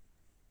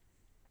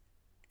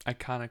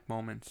iconic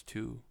moments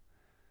too,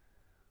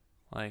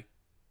 like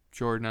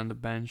Jordan on the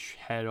bench,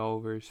 head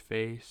over his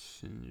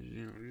face,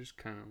 and just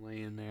kind of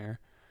laying there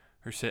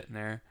or sitting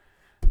there.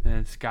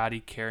 And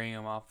Scotty carrying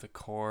him off the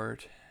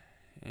court,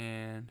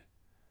 and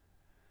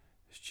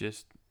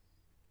it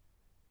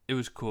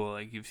was cool.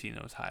 Like, you've seen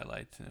those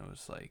highlights, and it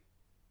was like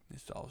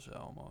nostalgia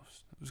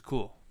almost. It was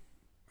cool,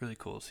 really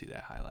cool to see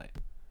that highlight.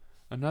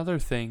 Another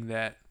thing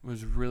that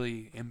was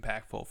really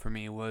impactful for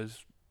me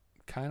was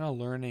kind of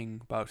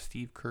learning about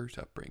Steve Kerr's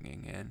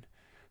upbringing, and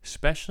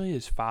especially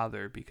his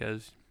father,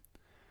 because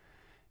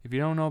if you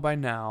don't know by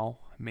now,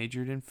 I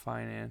majored in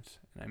finance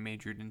and I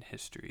majored in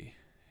history.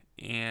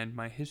 And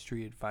my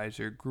history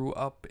advisor grew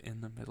up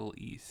in the Middle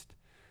East.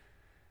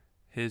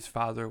 His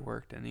father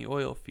worked in the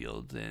oil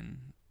fields in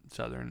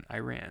southern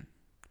Iran.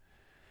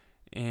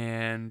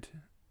 And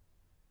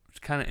was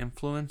kind of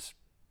influenced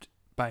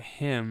by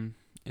him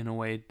in a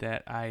way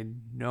that I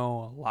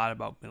know a lot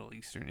about Middle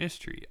Eastern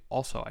history.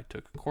 Also, I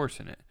took a course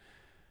in it.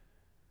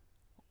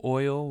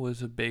 Oil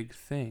was a big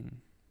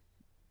thing,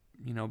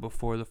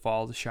 before the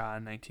fall of the Shah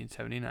in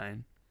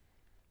 1979.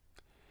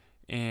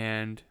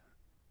 And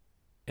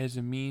as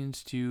a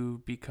means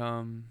to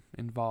become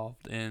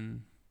involved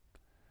in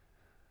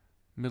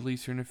Middle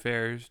Eastern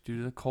affairs due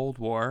to the Cold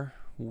War,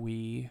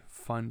 we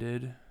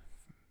funded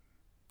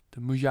the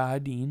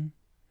Mujahideen,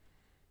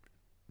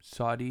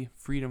 Saudi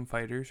freedom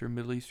fighters, or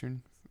Middle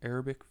Eastern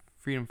Arabic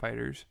freedom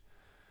fighters,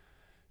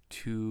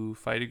 to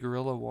fight a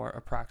guerrilla war,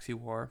 a proxy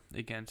war,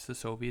 against the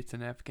Soviets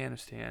in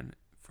Afghanistan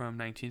from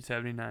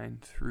 1979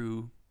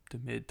 through the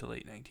mid to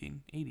late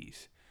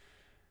 1980s.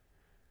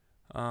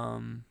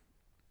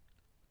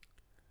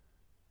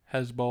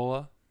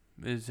 Hezbollah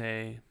is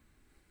a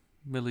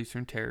Middle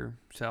Eastern terror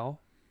cell.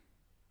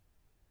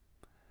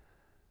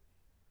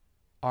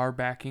 Our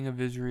backing of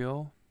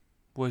Israel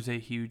was a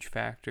huge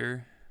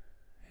factor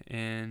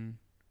in,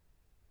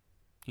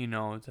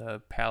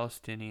 the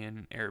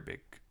Palestinian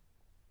Arabic,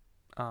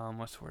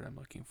 what's the word I'm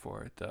looking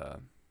for? The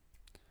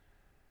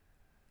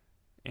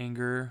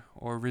anger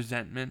or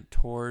resentment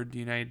toward the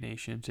United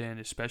Nations and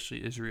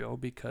especially Israel,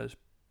 because,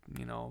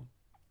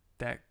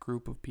 that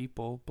group of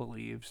people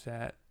believes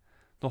that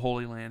the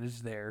Holy Land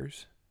is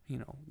theirs.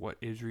 What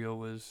Israel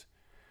was,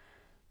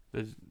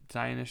 the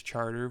Zionist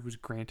charter was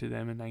granted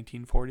them in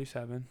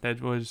 1947.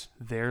 That was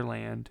their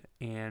land,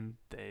 and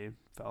they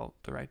felt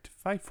the right to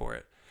fight for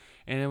it.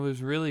 And it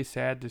was really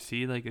sad to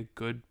see, like, a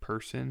good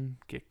person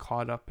get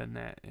caught up in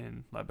that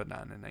in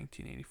Lebanon in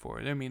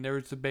 1984. I mean, there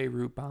was the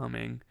Beirut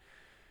bombing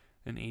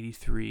in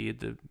 83,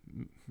 the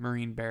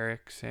Marine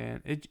barracks,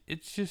 and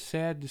it's just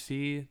sad to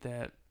see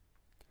that,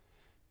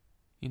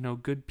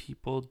 good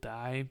people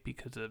die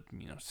because of,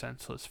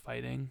 senseless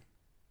fighting.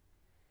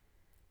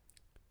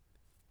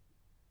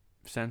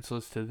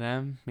 Senseless to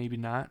them, maybe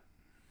not.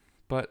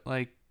 But,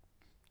 like,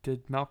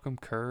 did Malcolm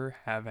Kerr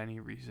have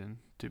any reason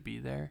to be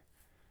there?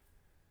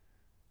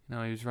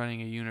 He was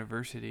running a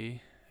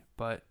university,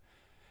 but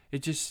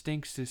it just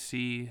stinks to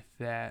see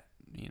that,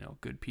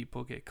 good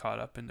people get caught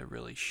up in the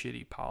really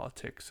shitty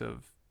politics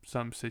of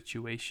some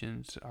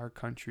situations, our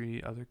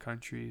country, other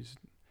countries,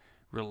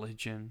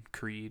 religion,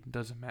 creed,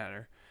 doesn't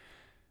matter.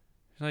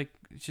 Like,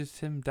 it's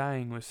just him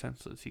dying was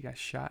senseless. He got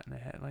shot in the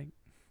head. Like,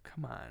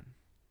 come on.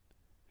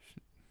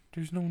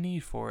 There's no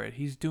need for it.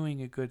 He's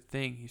doing a good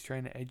thing. He's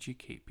trying to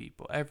educate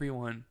people.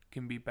 Everyone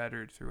can be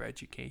bettered through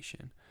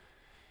education.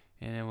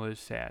 And it was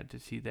sad to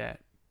see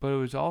that. But it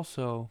was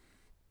also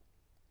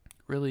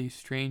really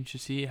strange to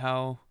see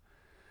how,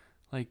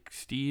 like,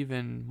 Steve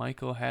and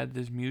Michael had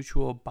this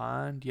mutual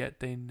bond, yet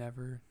they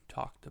never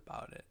talked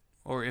about it.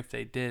 Or if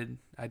they did,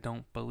 I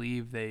don't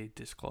believe they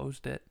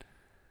disclosed it.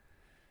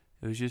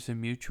 It was just a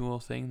mutual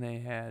thing they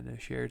had, a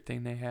shared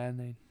thing they had, and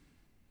they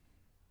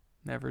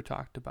never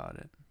talked about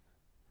it.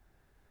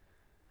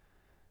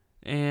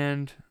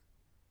 And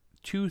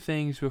 2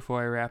 things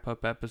before I wrap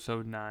up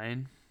episode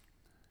 9.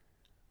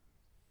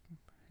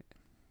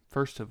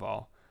 First of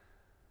all,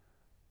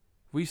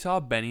 we saw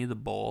Benny the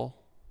Bull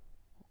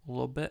a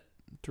little bit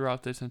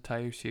throughout this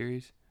entire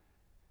series.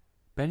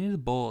 Benny the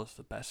Bull is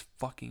the best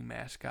fucking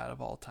mascot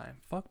of all time.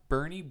 Fuck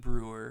Bernie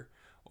Brewer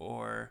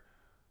or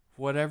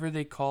whatever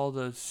they call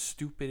the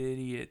stupid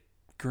idiot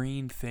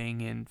green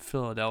thing in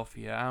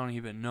Philadelphia. I don't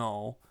even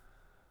know.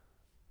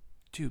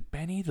 Dude,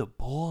 Benny the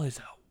Bull is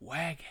a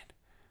wagon.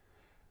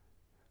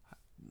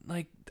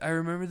 Like, I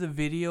remember the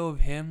video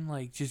of him,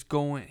 like, just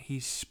going,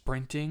 he's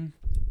sprinting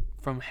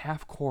from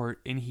half court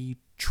and he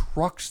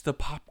trucks the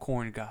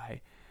popcorn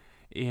guy.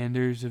 And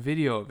there's a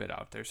video of it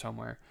out there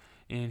somewhere.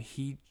 And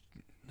the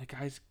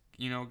guy's,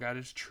 got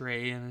his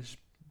tray and his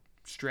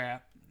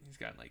strap. He's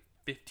got like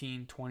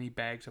 15, 20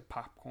 bags of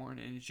popcorn,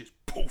 and it's just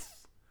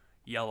poof,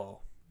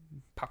 yellow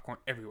popcorn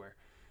everywhere.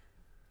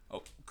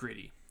 Oh,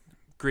 Gritty.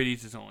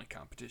 Gritty's his only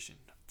competition.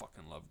 I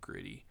fucking love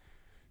Gritty.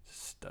 He's a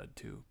stud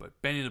too.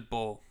 But Benny the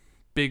Bull,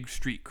 big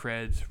street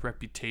creds,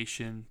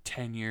 reputation,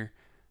 tenure.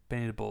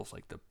 Benny the Bull's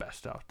like the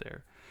best out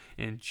there.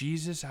 And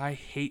Jesus, I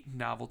hate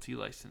novelty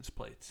license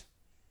plates.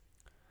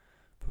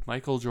 But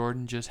Michael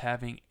Jordan just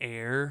having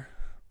air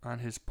on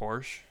his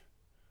Porsche.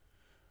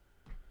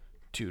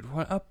 Dude,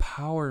 what a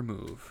power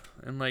move.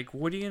 And, like,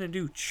 what are you going to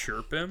do?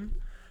 Chirp him?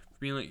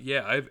 Being like,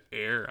 yeah, I have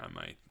air on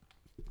my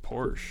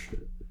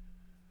Porsche.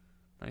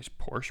 Nice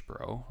Porsche,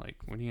 bro. Like,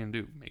 what are you going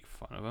to do? Make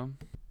fun of him?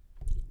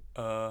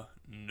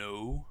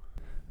 No.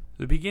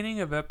 The beginning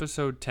of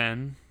episode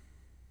 10,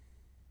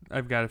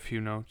 I've got a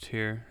few notes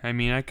here. I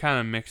mean, I kind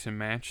of mix and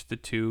match the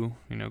two,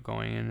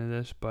 going into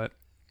this, but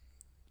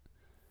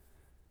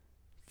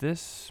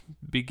this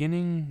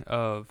beginning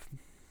of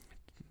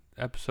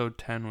episode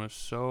 10 was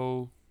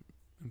so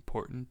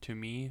important to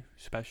me,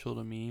 special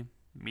to me,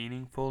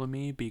 meaningful to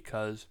me,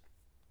 because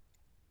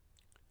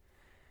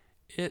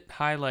it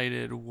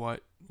highlighted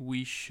what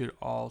we should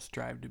all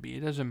strive to be.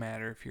 It doesn't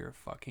matter if you're a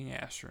fucking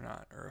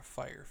astronaut or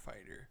a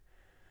firefighter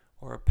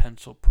or a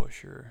pencil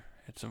pusher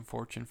at some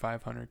Fortune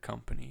 500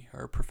 company,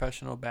 or a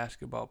professional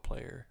basketball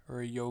player,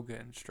 or a yoga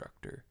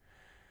instructor,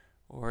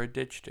 or a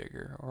ditch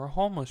digger, or a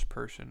homeless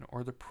person,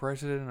 or the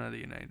president of the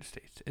United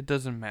States. It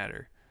doesn't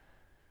matter.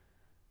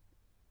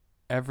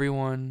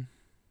 Everyone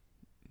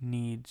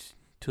needs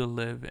to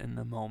live in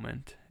the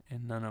moment,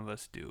 and none of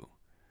us do.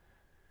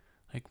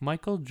 Like,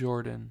 Michael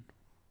Jordan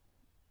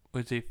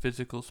was a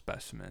physical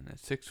specimen. At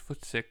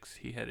 6'6",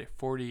 he had a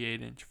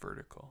 48-inch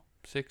vertical,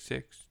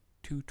 6'6",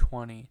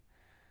 220,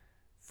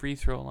 free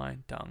throw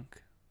line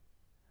dunk,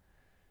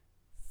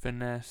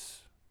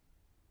 finesse,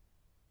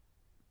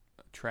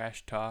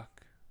 trash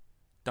talk,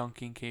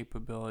 dunking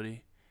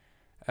capability,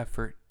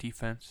 effort,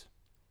 defense.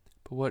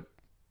 But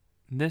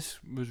this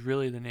was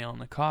really the nail in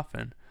the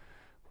coffin.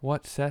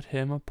 What set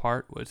him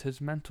apart was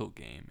his mental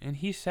game. And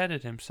he said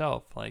it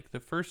himself. Like, the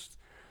first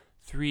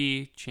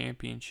 3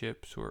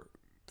 championships were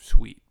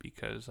sweet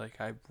because, like,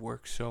 I've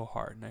worked so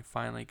hard and I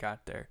finally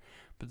got there.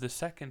 But the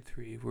second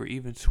 3 were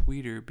even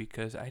sweeter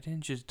because I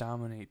didn't just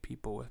dominate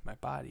people with my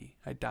body.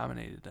 I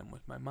dominated them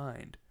with my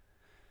mind.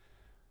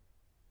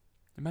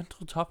 The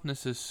mental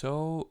toughness is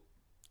so,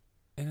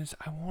 and it's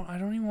I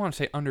don't even want to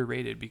say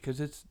underrated because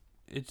it's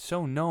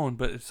so known,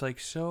 but it's like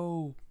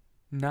so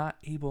not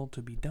able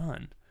to be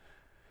done.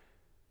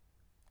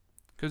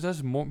 Because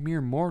us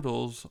mere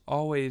mortals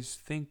always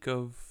think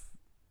of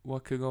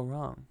what could go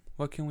wrong.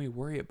 What can we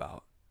worry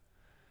about?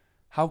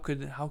 How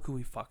could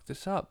we fuck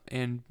this up?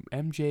 And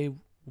MJ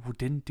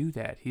didn't do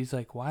that. He's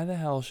like, why the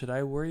hell should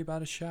I worry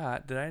about a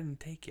shot that I didn't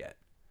take yet?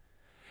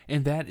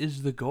 And that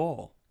is the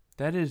goal.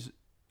 That is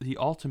the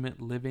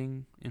ultimate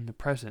living in the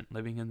present,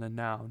 living in the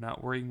now,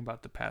 not worrying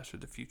about the past or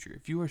the future.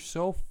 If you are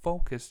so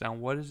focused on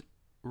what is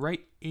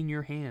right in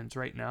your hands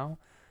right now,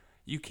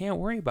 you can't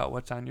worry about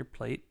what's on your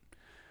plate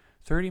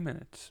 30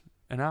 minutes,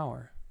 an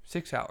hour,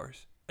 6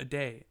 hours, a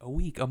day, a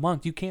week, a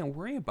month. You can't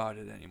worry about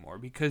it anymore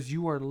because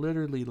you are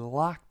literally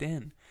locked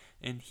in.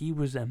 And he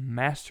was a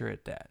master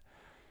at that.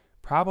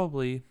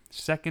 Probably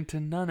second to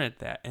none at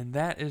that. And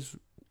that is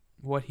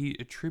what he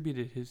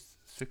attributed his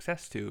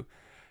success to.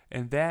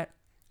 And that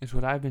is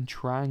what I've been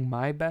trying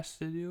my best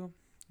to do,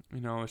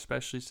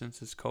 especially since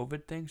this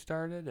COVID thing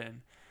started.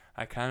 And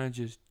I kind of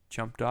just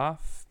jumped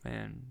off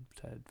and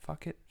said,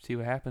 fuck it, see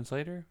what happens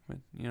later with,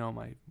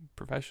 my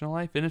professional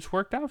life. And it's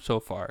worked out so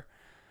far.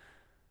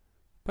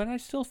 But I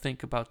still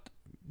think about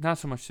not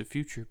so much the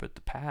future, but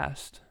the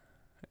past.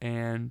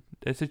 And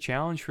it's a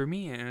challenge for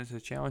me, and it's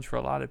a challenge for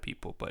a lot of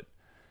people. But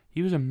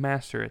he was a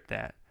master at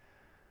that.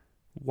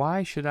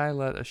 Why should I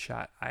let a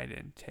shot I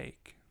didn't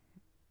take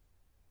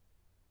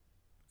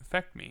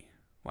affect me?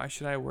 Why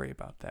should I worry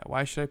about that?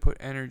 Why should I put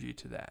energy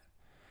to that?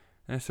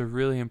 And it's a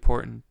really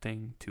important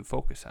thing to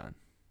focus on.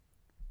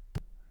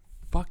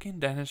 Fucking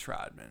Dennis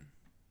Rodman.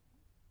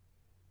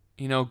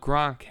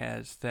 Gronk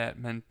has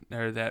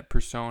that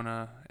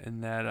persona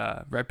and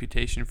that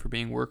reputation for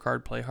being work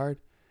hard, play hard.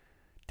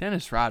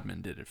 Dennis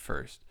Rodman did it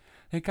first.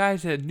 The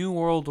guy's at New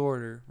World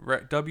Order,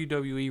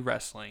 WWE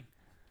wrestling,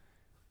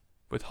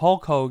 with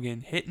Hulk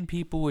Hogan hitting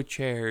people with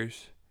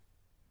chairs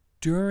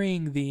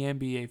during the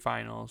NBA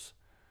Finals.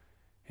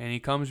 And he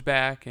comes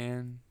back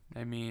and,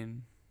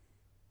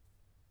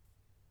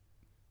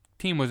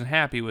 team wasn't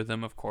happy with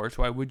him, of course.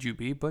 Why would you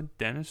be? But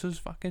Dennis was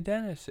fucking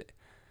Dennis.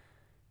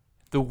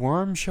 The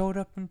Worm showed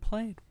up and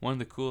played. One of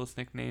the coolest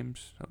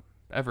nicknames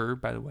ever,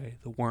 by the way.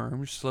 The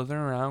Worm,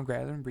 slithering around,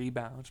 grabbing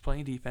rebounds,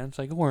 playing defense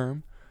like a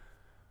worm.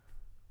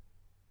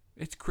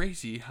 It's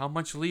crazy how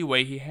much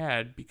leeway he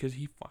had because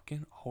he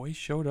fucking always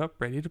showed up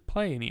ready to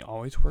play and he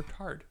always worked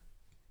hard.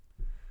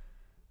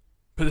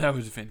 But that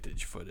was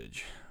vintage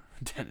footage.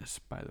 Dennis,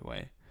 by the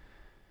way.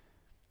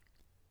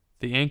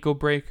 The ankle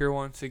breaker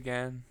once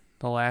again.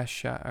 The last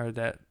shot of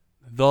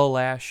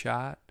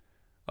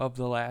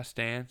The Last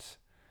Dance.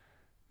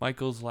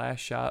 Michael's last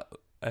shot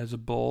as a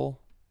Bull.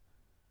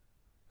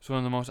 It's one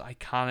of the most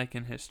iconic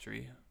in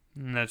history.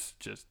 And that's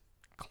just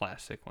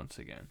classic once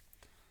again.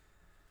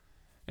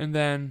 And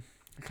then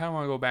I kind of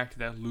want to go back to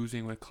that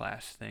losing with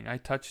class thing. I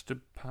touched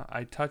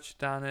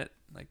on it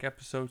like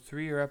episode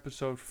 3 or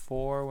episode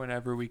 4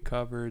 whenever we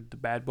covered the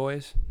Bad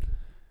Boys.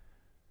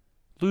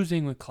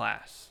 Losing with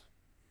class.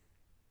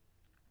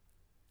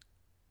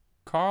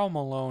 Karl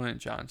Malone and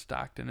John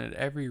Stockton had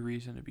every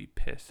reason to be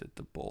pissed at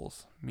the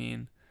Bulls. I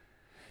mean,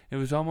 it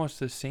was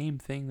almost the same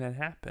thing that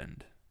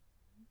happened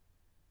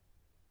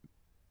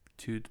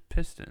to the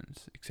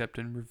Pistons, except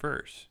in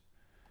reverse.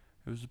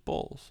 It was the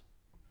Bulls.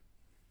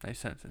 Nice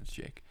sentence,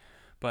 Jake.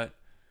 But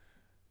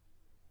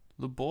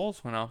the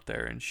Bulls went out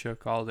there and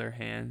shook all their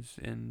hands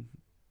in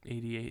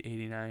 88,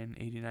 89,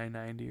 89,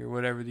 90, or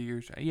whatever the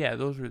years. Yeah,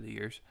 those were the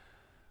years.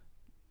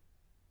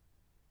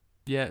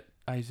 Yet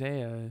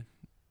Isaiah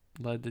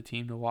led the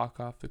team to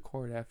walk off the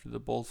court after the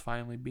Bulls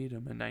finally beat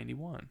him in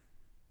 91.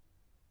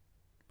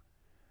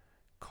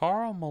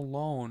 Karl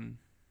Malone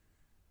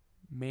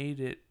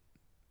made it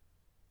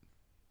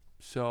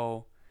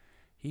so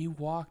he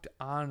walked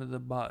onto the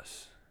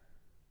bus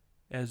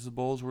as the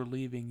Bulls were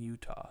leaving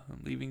Utah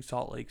and leaving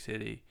Salt Lake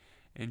City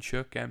and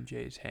shook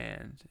MJ's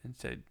hands and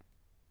said,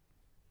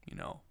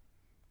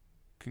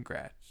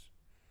 congrats.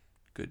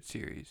 Good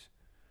series.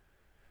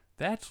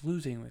 That's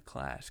losing with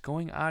class.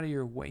 Going out of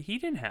your way. He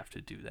didn't have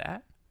to do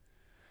that.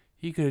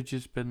 He could have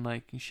just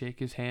been shake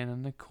his hand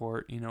on the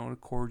court, a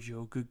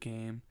cordial, good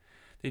game.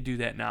 They do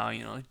that now,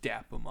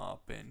 dap them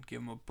up and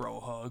give them a bro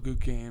hug, good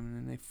game, and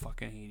then they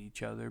fucking hate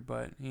each other.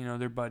 But,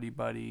 they're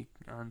buddy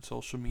on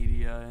social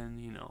media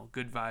and,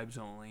 good vibes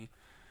only.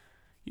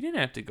 You didn't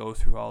have to go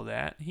through all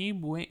that. He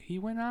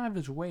went out of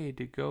his way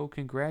to go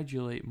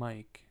congratulate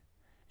Mike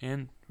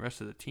and the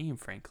rest of the team,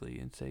 frankly,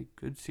 and say,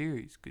 good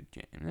series, good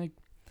game.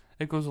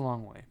 It goes a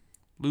long way.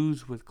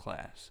 Lose with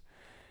class.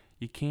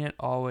 You can't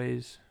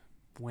always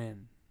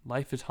win.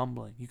 Life is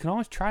humbling. You can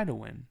always try to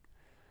win,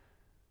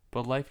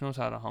 but life knows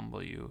how to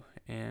humble you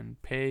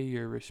and pay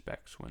your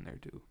respects when they're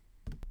due.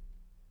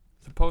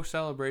 The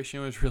post-celebration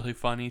was really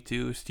funny,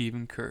 too.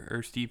 Steve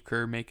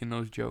Kerr making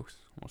those jokes.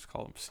 Almost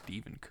call him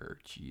Stephen Kerr.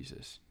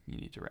 Jesus, you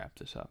need to wrap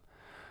this up.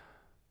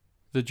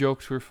 The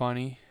jokes were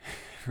funny.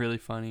 Really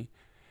funny.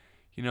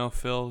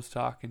 Phil was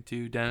talking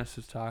too. Dennis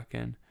was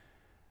talking.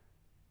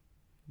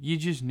 You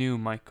just knew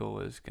Michael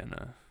was going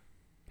to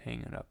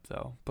hang it up,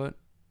 though. But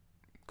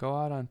go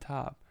out on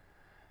top.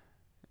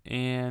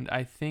 And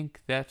I think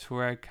that's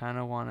where I kind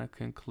of want to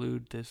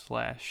conclude this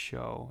last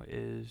show,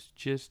 is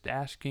just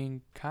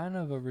asking kind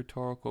of a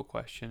rhetorical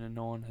question and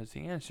no one has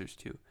the answers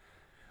to.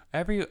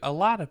 A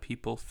lot of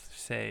people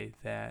say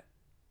that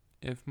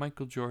if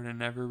Michael Jordan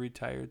never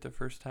retired the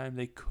first time,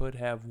 they could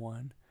have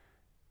won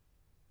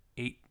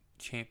 8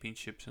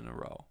 championships in a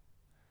row.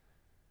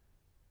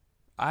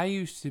 I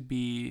used to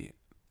be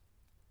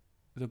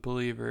a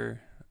believer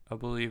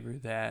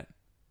that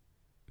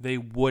they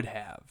would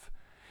have.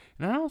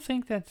 And I don't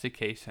think that's the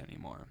case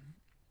anymore.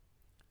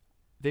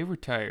 They were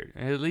tired.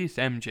 At least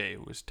MJ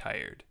was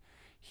tired.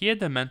 He had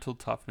the mental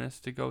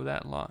toughness to go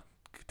that long,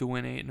 to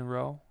win 8 in a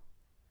row.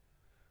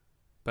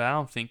 But I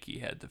don't think he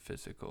had the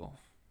physical.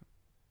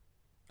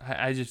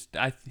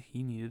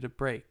 He needed a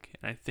break.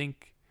 And I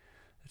think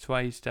that's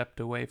why he stepped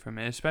away from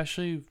it.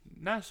 Especially,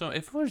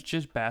 if it was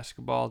just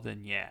basketball,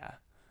 then yeah.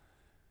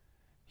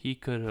 He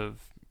could have,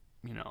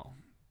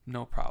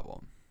 no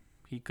problem.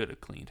 He could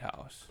have cleaned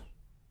house.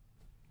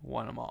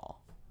 Won them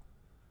all.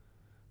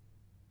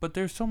 But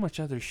there's so much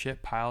other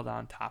shit piled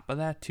on top of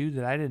that too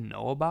that I didn't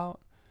know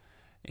about,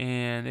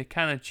 and it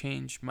kind of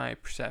changed my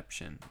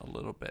perception a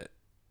little bit.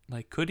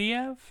 Could he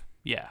have?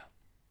 Yeah.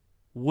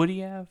 Would he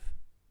have?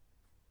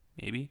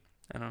 Maybe.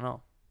 I don't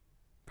know.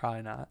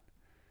 Probably not.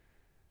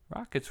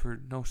 Rockets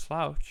were no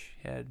slouch.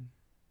 He had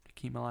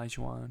Hakeem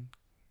Olajuwon,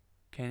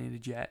 Kenny the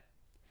Jet.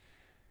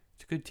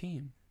 It's a good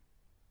team.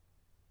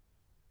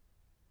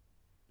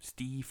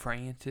 Steve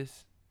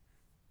Francis.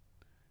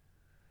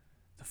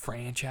 The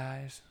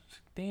franchise. It's a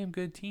damn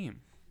good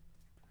team.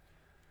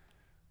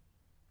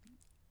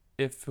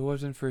 If it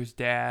wasn't for his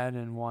dad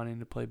and wanting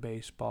to play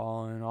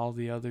baseball and all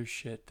the other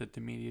shit that the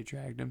media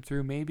dragged him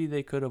through, maybe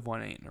they could have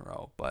won 8 in a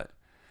row. But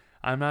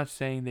I'm not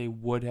saying they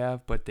would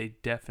have, but they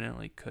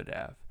definitely could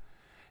have.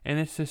 And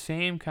it's the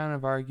same kind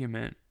of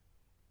argument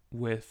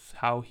with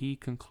how he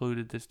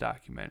concluded this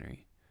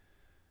documentary.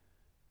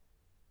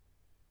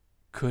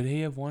 Could he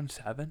have won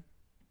 7?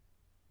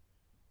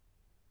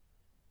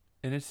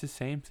 And it's the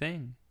same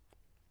thing.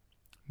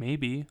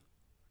 Maybe.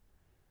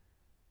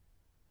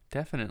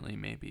 Definitely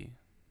maybe.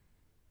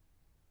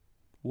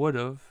 Would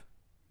have.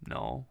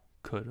 No.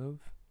 Could have.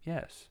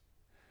 Yes.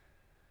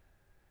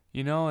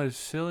 As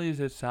silly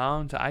as it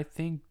sounds, I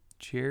think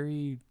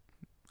Jerry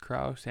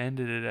Krause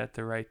ended it at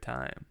the right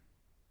time.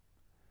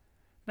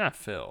 Not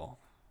Phil.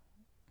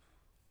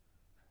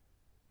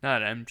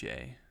 Not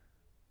MJ.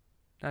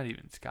 Not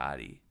even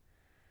Scotty.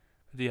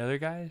 But the other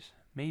guys?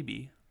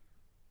 Maybe.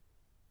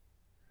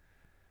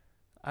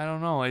 I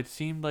don't know. It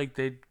seemed like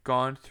they'd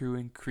gone through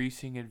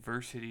increasing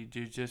adversity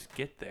to just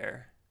get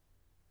there.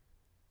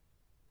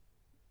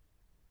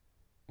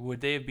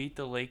 Would they have beat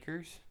the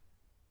Lakers?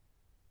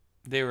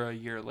 They were a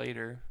year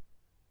later.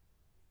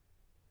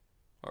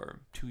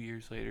 Or 2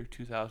 years later,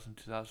 2000,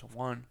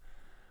 2001.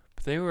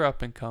 But they were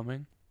up and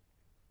coming.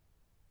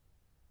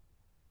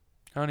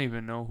 I don't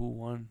even know who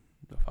won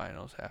the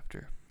finals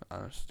after,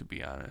 to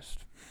be honest.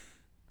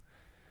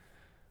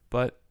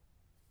 But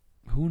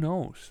who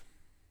knows?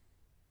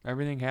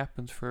 Everything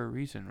happens for a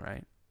reason,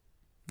 right?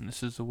 And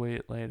this is the way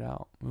it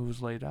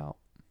was laid out.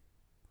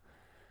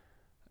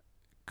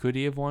 Could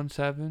he have won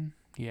 7?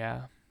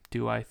 Yeah.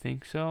 Do I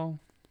think so?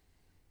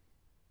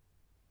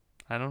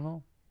 I don't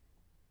know.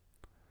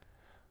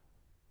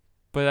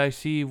 But I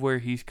see where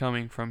he's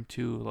coming from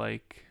too.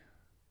 Like,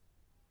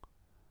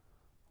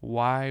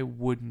 why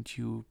wouldn't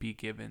you be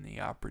given the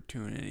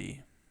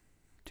opportunity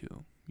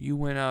to? You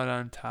went out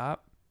on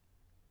top.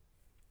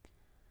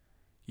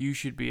 You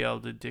should be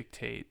able to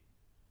dictate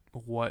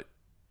what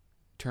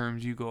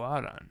terms you go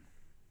out on.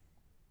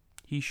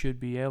 He should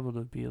be able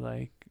to be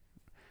like,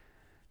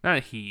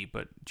 not he,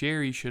 but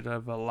Jerry should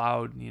have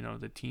allowed,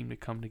 the team to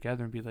come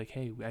together and be like,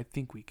 hey, I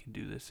think we can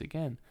do this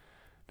again.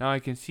 Now I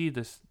can see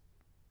this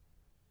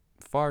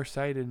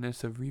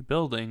farsightedness of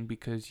rebuilding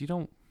because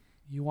you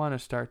want to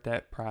start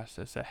that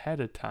process ahead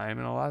of time,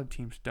 and a lot of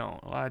teams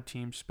don't. A lot of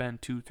teams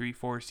spend 2, 3,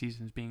 4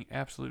 seasons being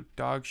absolute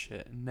dog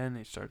shit, and then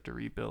they start to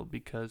rebuild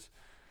because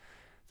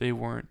they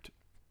didn't,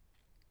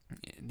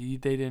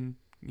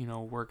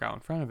 work out in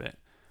front of it.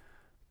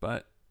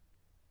 But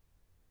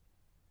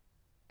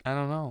I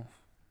don't know.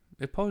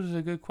 It poses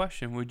a good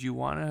question. Would you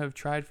want to have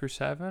tried for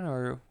 7,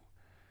 or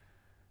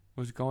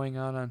was going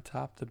out on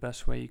top the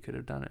best way you could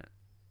have done it?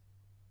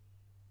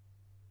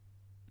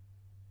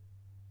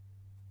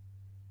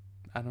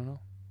 I don't know.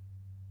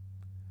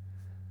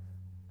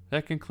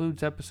 That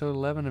concludes episode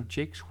 11 of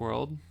Jake's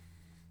World.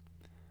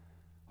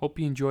 Hope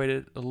you enjoyed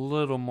it a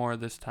little more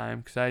this time,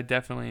 because I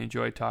definitely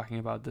enjoyed talking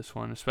about this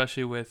one,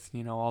 especially with,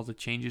 all the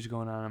changes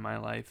going on in my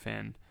life,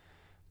 and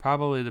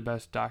probably the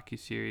best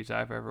docuseries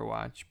I've ever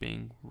watched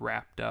being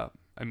wrapped up.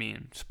 I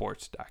mean,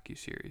 sports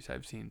docuseries.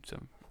 I've seen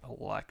some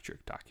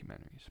electric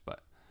documentaries,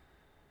 but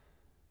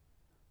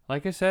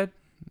like I said,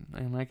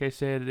 and like I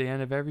say at the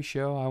end of every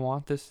show, I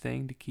want this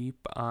thing to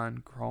keep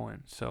on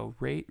growing. So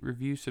rate,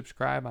 review,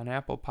 subscribe on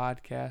Apple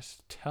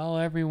Podcasts. Tell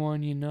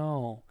everyone you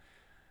know.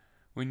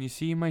 When you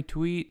see my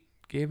tweet,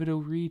 give it a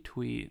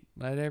retweet.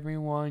 Let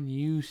everyone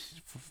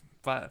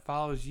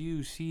follows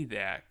you see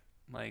that.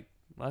 Like,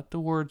 let the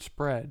word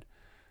spread.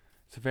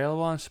 It's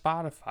available on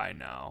Spotify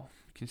now.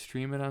 You can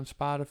stream it on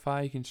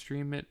Spotify. You can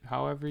stream it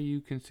however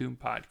you consume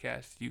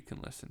podcasts. You can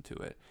listen to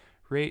it.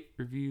 Rate,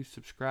 review,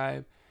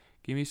 subscribe.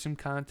 Give me some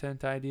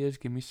content ideas.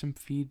 Give me some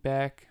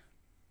feedback.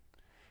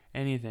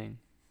 Anything.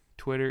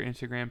 Twitter,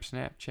 Instagram,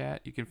 Snapchat.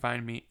 You can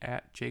find me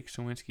at Jake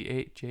Sawinski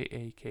 8,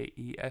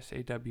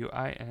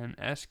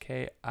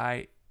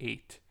 JakeSawinski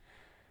 8.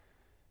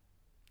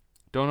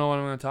 Don't know what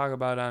I'm going to talk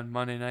about on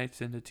Monday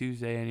nights into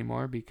Tuesday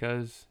anymore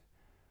because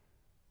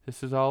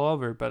this is all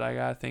over, but I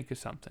got to think of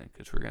something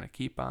because we're going to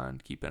keep on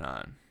keeping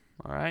on.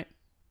 All right?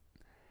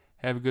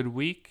 Have a good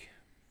week.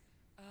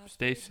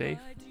 Stay safe.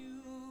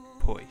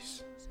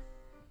 Peace.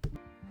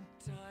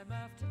 Time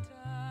after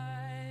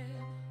time,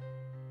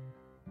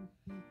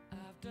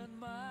 I've done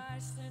my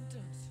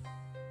sentence,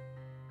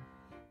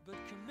 but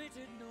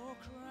committed no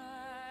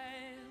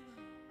crime.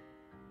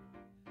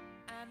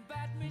 And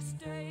bad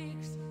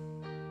mistakes